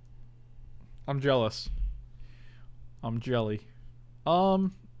 I'm jealous. I'm jelly. They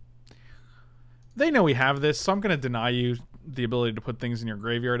know we have this, so I'm gonna deny you the ability to put things in your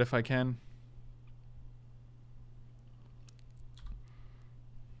graveyard if I can.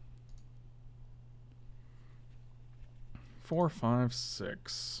 Four, 5,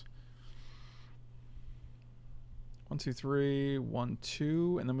 6. 1, 2, 3, 1,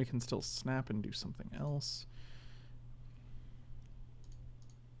 2, and then we can still snap and do something else.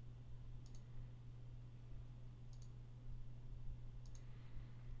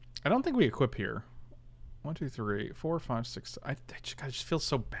 I don't think we equip here. 1, 2, 3, 4, 5, 6. I just feel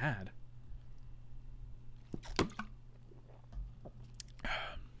so bad.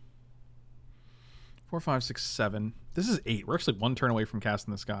 Four, 5, 6, 7. This is 8. We're actually 1 turn away from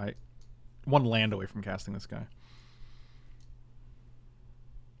casting this guy. 1 land away from casting this guy.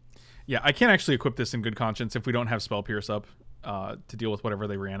 Yeah, I can't actually equip this in good conscience if we don't have Spell Pierce up to deal with whatever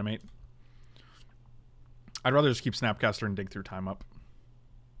they reanimate. I'd rather just keep Snapcaster and dig through time up.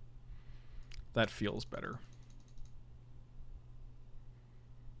 That feels better.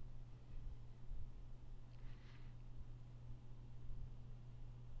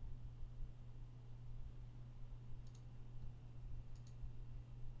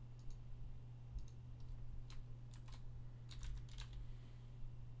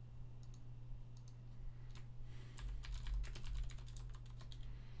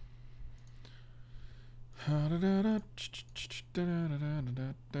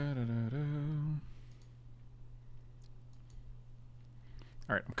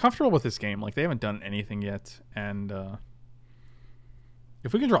 Alright, I'm comfortable with this game. Like, they haven't done anything yet. And,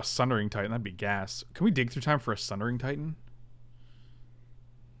 if we can draw Sundering Titan, that'd be gas. Can we dig through time for a Sundering Titan?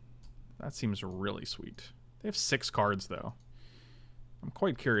 That seems really sweet. They have 6 cards, though. I'm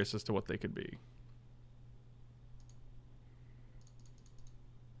quite curious as to what they could be.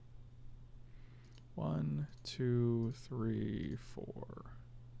 One, 2, 3, 4.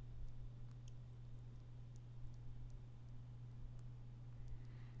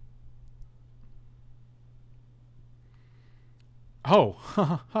 Oh,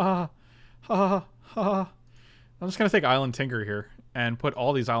 ha ha ha ha. I'm just gonna take Island Tinker here and put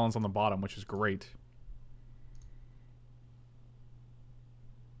all these islands on the bottom, which is great.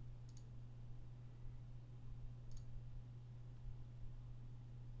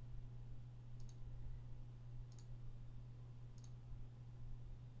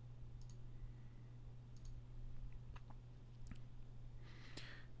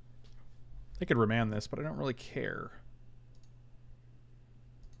 They could remand this, but I don't really care.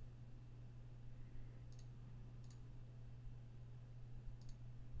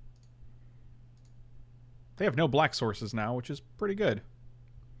 They have no black sources now, which is pretty good.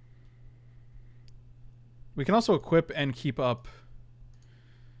 We can also equip and keep up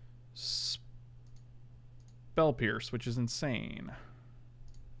Spell Pierce, which is insane.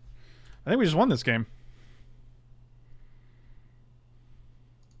 I think we just won this game.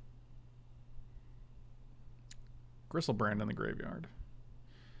 Gristlebrand in the graveyard.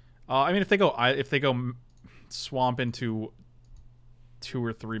 I mean, if they go swamp into 2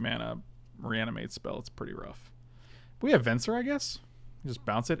 or 3 mana reanimate spell, it's pretty rough. But we have Venser, I guess. Just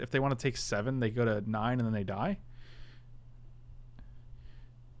bounce it. If they want to take 7, they go to 9 and then they die.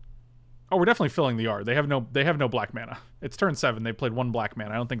 Oh, we're definitely filling the yard. They have no black mana. It's turn 7. They played 1 black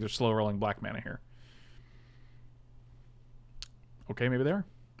mana. I don't think they're slow rolling black mana here. Okay, maybe they are.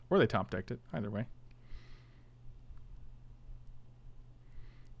 Or they top decked it. Either way.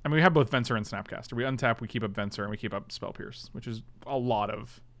 I mean, we have both Venser and Snapcaster. We untap, we keep up Venser, and we keep up Spell Pierce, which is a lot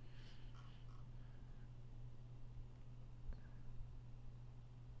of...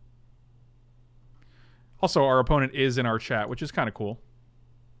 Also, our opponent is in our chat, which is kind of cool.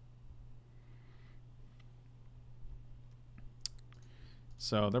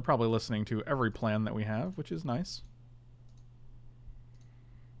 So they're probably listening to every plan that we have, which is nice.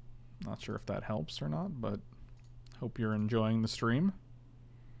 Not sure if that helps or not, but hope you're enjoying the stream.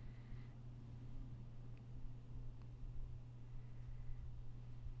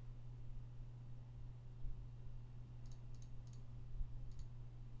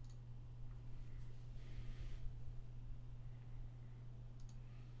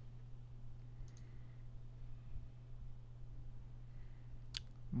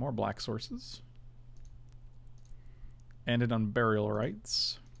 More black sources. Ended on Burial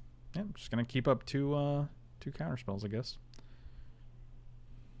Rites. Yeah, I'm just gonna keep up 2 counter spells, I guess.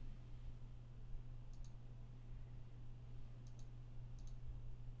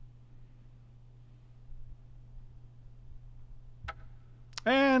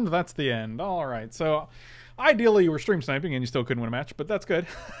 And that's the end. All right, so ideally you were stream sniping and you still couldn't win a match, but that's good.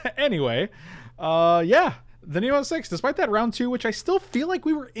 Anyway, yeah. The Nemo 6, despite that round 2, which I still feel like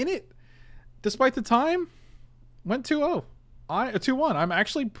we were in it, despite the time, went 2-0. 2-1. I'm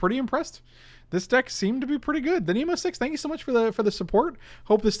actually pretty impressed. This deck seemed to be pretty good. The Nemo 6, thank you so much for the support.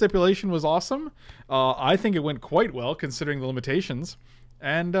 Hope the stipulation was awesome. I think it went quite well considering the limitations,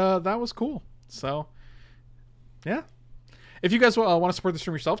 and that was cool. So, yeah. If you guys want to support the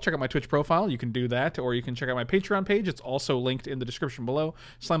stream yourself, check out my Twitch profile. You can do that, or you can check out my Patreon page. It's also linked in the description below.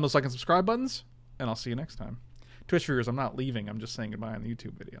 Slam those like and subscribe buttons. And I'll see you next time. Twitch viewers, I'm not leaving. I'm just saying goodbye on the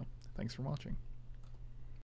YouTube video. Thanks for watching.